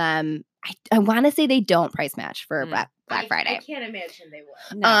lot of them, I want to say they don't price match for Black Friday. I can't imagine they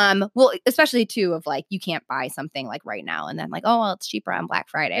would. No. Well, especially too of like you can't buy something like right now and then like, oh well, it's cheaper on Black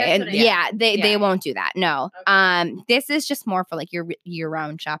Friday. That's And what they won't do that. No. Okay. This is just more for like your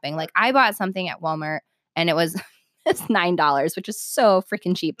year-round shopping. Like I bought something at Walmart and it was it's $9, which is so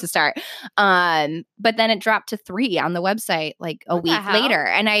freaking cheap to start. But then it dropped to $3 on the website like a What the week hell? later.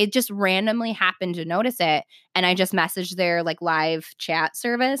 And I just randomly happened to notice it. And I just messaged their like live chat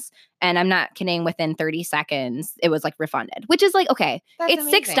service. And I'm not kidding, within 30 seconds, it was like refunded, which is like, okay, That's it's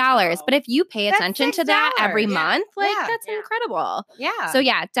amazing. $6. But if you pay That's attention to that every $6. month, like Yeah. that's Yeah. incredible. Yeah. So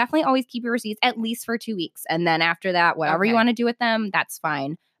yeah, definitely always keep your receipts at least for 2 weeks. And then after that, whatever you Okay. want to do with them, that's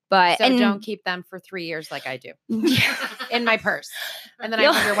fine. But So don't keep them for 3 years like I do in my purse. And then I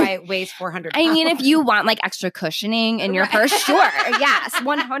You'll- wonder why it weighs 400 I mean, if pounds. you want like extra cushioning in your Right. purse, sure. Yes,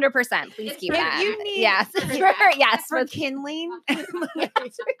 100%. Please keep If that. you need- yes, Yeah. sure. Yes, for for kindling.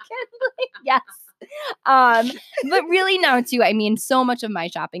 yes. But really no too. I mean, so much of my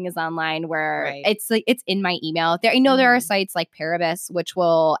shopping is online where Right. it's like it's in my email. There, I know there are Mhm. sites like Paribus which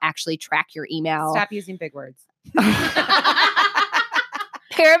will actually track your email. Stop using big words.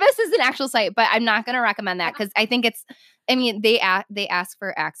 Paribus is an actual site, but I'm not going to recommend that because I think it's. I mean, they ask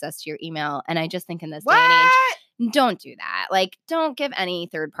for access to your email, and I just think in this day and age, don't do that. Like, don't give any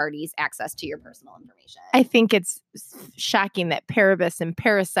third parties access to your personal information. I think it's shocking that Paribus and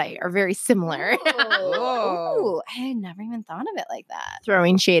Parasite are very similar. Ooh, I had never even thought of it like that.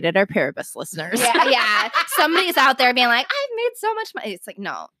 Throwing shade at our Paribus listeners. Yeah. Somebody's out there being like, I've made so much money. It's like,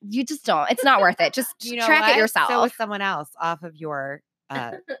 no, you just don't. It's not worth it. Just You know track what? it yourself. So is someone else off of your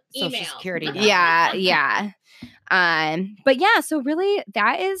social Email. security number. yeah. But yeah, so really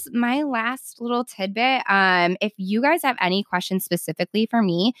that is my last little tidbit. If you guys have any questions specifically for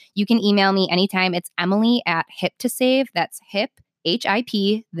me, you can email me anytime. It's Emily at Hip2Save. That's hip,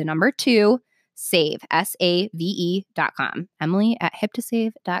 HIP, the number 2, save, SAVE.com. Emily at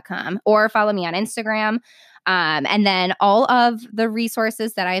Hip2Save.com. Or follow me on Instagram. And then all of the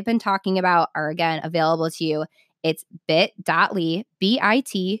resources that I've been talking about are again available to you. It's bit.ly,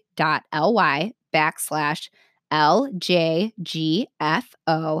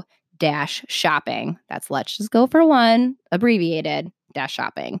 bit.ly/LJGFO-shopping. That's let's just go for one, abbreviated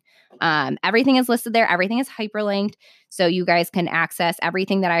 -shopping. Everything is listed there. Everything is hyperlinked. So you guys can access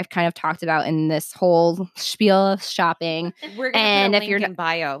everything that I've kind of talked about in this whole spiel of shopping. We're gonna And put a if link you're in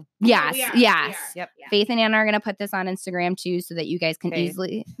bio. Yes, we are. yes. Yep. Faith and Anna are going to put this on Instagram too so that you guys can Faith.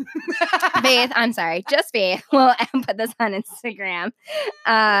 easily. Faith, I'm sorry, just Faith will put this on Instagram.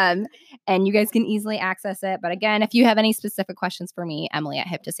 And you guys can easily access it. But again, if you have any specific questions for me, Emily at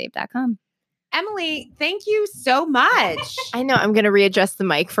hip2save.com. Emily, thank you so much. I know I'm going to readjust the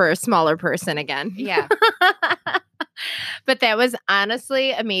mic for a smaller person again. Yeah. But that was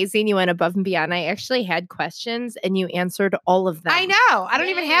honestly amazing. You went above and beyond. I actually had questions and you answered all of them. I know. I don't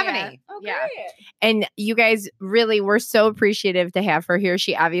even have Yeah. any. Yeah. And you guys really were so appreciative to have her here.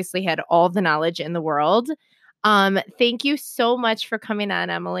 She obviously had all the knowledge in the world. Thank you so much for coming on,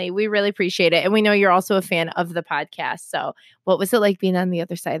 Emily. We really appreciate it. And we know you're also a fan of the podcast. So what was it like being on the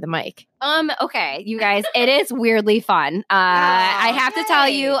other side of the mic? Okay, you guys, it is weirdly fun. I have to tell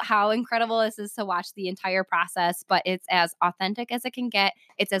you how incredible this is to watch the entire process, but it's as authentic as it can get.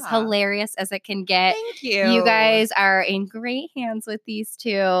 It's as hilarious as it can get. Thank you. You guys are in great hands with these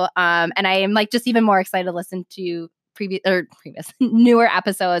two. And I am like just even more excited to listen to previous newer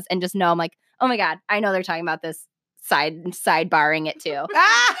episodes and just know I'm like, oh my God, I know they're talking about this sidebarring it too.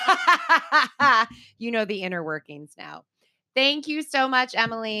 You know the inner workings now. Thank you so much,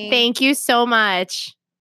 Emily. Thank you so much.